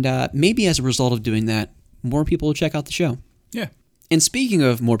 and maybe as a result of doing that, more people will check out the show. Yeah. And speaking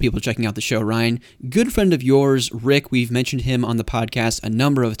of more people checking out the show, Ryan, good friend of yours, Rick, we've mentioned him on the podcast a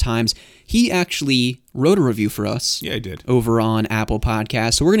number of times. He actually wrote a review for us. Yeah, I did. Over on Apple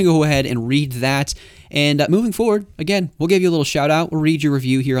Podcasts. So we're going to go ahead and read that. And moving forward, again, we'll give you a little shout out. We'll read your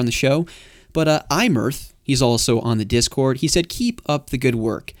review here on the show. But iMirth, he's also on the Discord. He said, keep up the good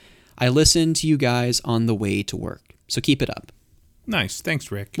work. I listen to you guys on the way to work. So keep it up. Nice.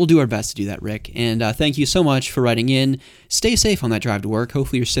 Thanks, Rick. We'll do our best to do that, Rick. And thank you so much for writing in. Stay safe on that drive to work.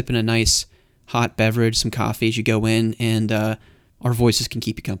 Hopefully you're sipping a nice hot beverage, some coffee as you go in, and our voices can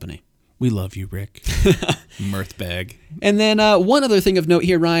keep you company. We love you, Rick. Mirth bag. And then one other thing of note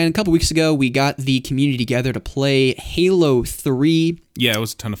here, Ryan. A couple weeks ago, we got the community together to play Halo 3. Yeah, it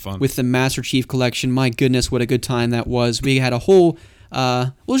was a ton of fun. With the Master Chief Collection. My goodness, what a good time that was. We had a whole...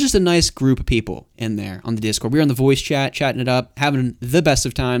 it was just a nice group of people in there on the Discord. We were on the voice chat, chatting it up, having the best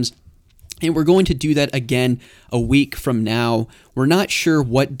of times. And we're going to do that again a week from now. We're not sure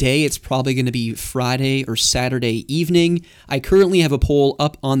what day. It's probably going to be Friday or Saturday evening. I currently have a poll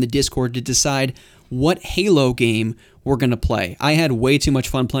up on the Discord to decide what Halo game we're going to play. I had way too much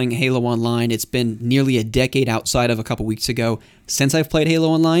fun playing Halo Online. It's been nearly a decade outside of a couple weeks ago since I've played Halo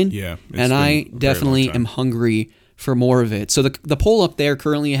Online. Yeah. And I definitely am hungry for more of it. So the poll up there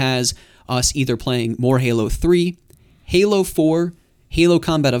currently has us either playing more Halo 3, Halo 4, Halo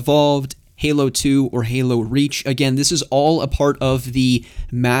Combat Evolved, Halo 2, or Halo Reach. Again, this is all a part of the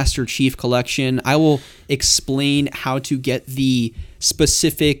Master Chief Collection. I will explain how to get the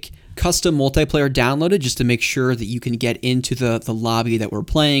specific custom multiplayer downloaded just to make sure that you can get into the lobby that we're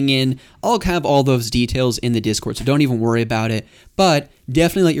playing in. I'll have all those details in the Discord, so don't even worry about it. But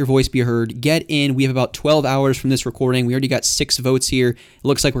definitely let your voice be heard. Get in. We have about 12 hours from this recording. We already got 6 votes here. It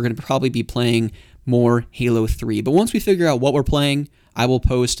looks like we're going to probably be playing more Halo 3. But once we figure out what we're playing, I will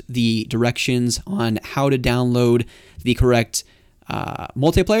post the directions on how to download the correct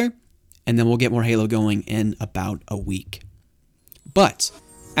multiplayer, and then we'll get more Halo going in about a week. But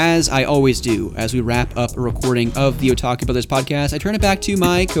as I always do, as we wrap up a recording of the Otaku Brothers podcast, I turn it back to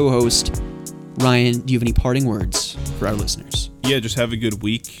my co-host, Ryan. Do you have any parting words for our listeners? Yeah, just have a good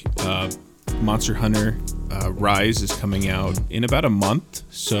week. Monster Hunter Rise is coming out in about a month,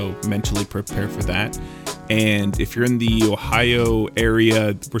 so mentally prepare for that. And if you're in the Ohio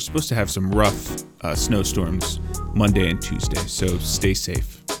area, we're supposed to have some rough snowstorms Monday and Tuesday, so stay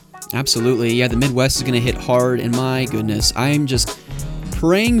safe. Absolutely. Yeah, the Midwest is going to hit hard, and my goodness, I'm just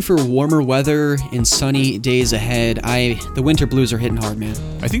praying for warmer weather and sunny days ahead. The winter blues are hitting hard, man.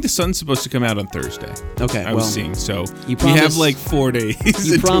 I think the sun's supposed to come out on Thursday. Okay, I was seeing, so we have like 4 days.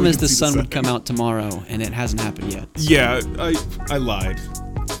 You promised the sun would come out tomorrow, and it hasn't happened yet. So. Yeah, I lied.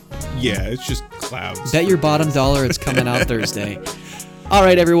 Yeah, it's just clouds. Bet your bottom dollar it's coming out Thursday. All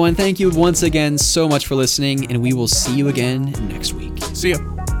right, everyone. Thank you once again so much for listening, and we will see you again next week. See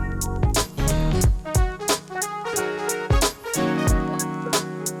ya.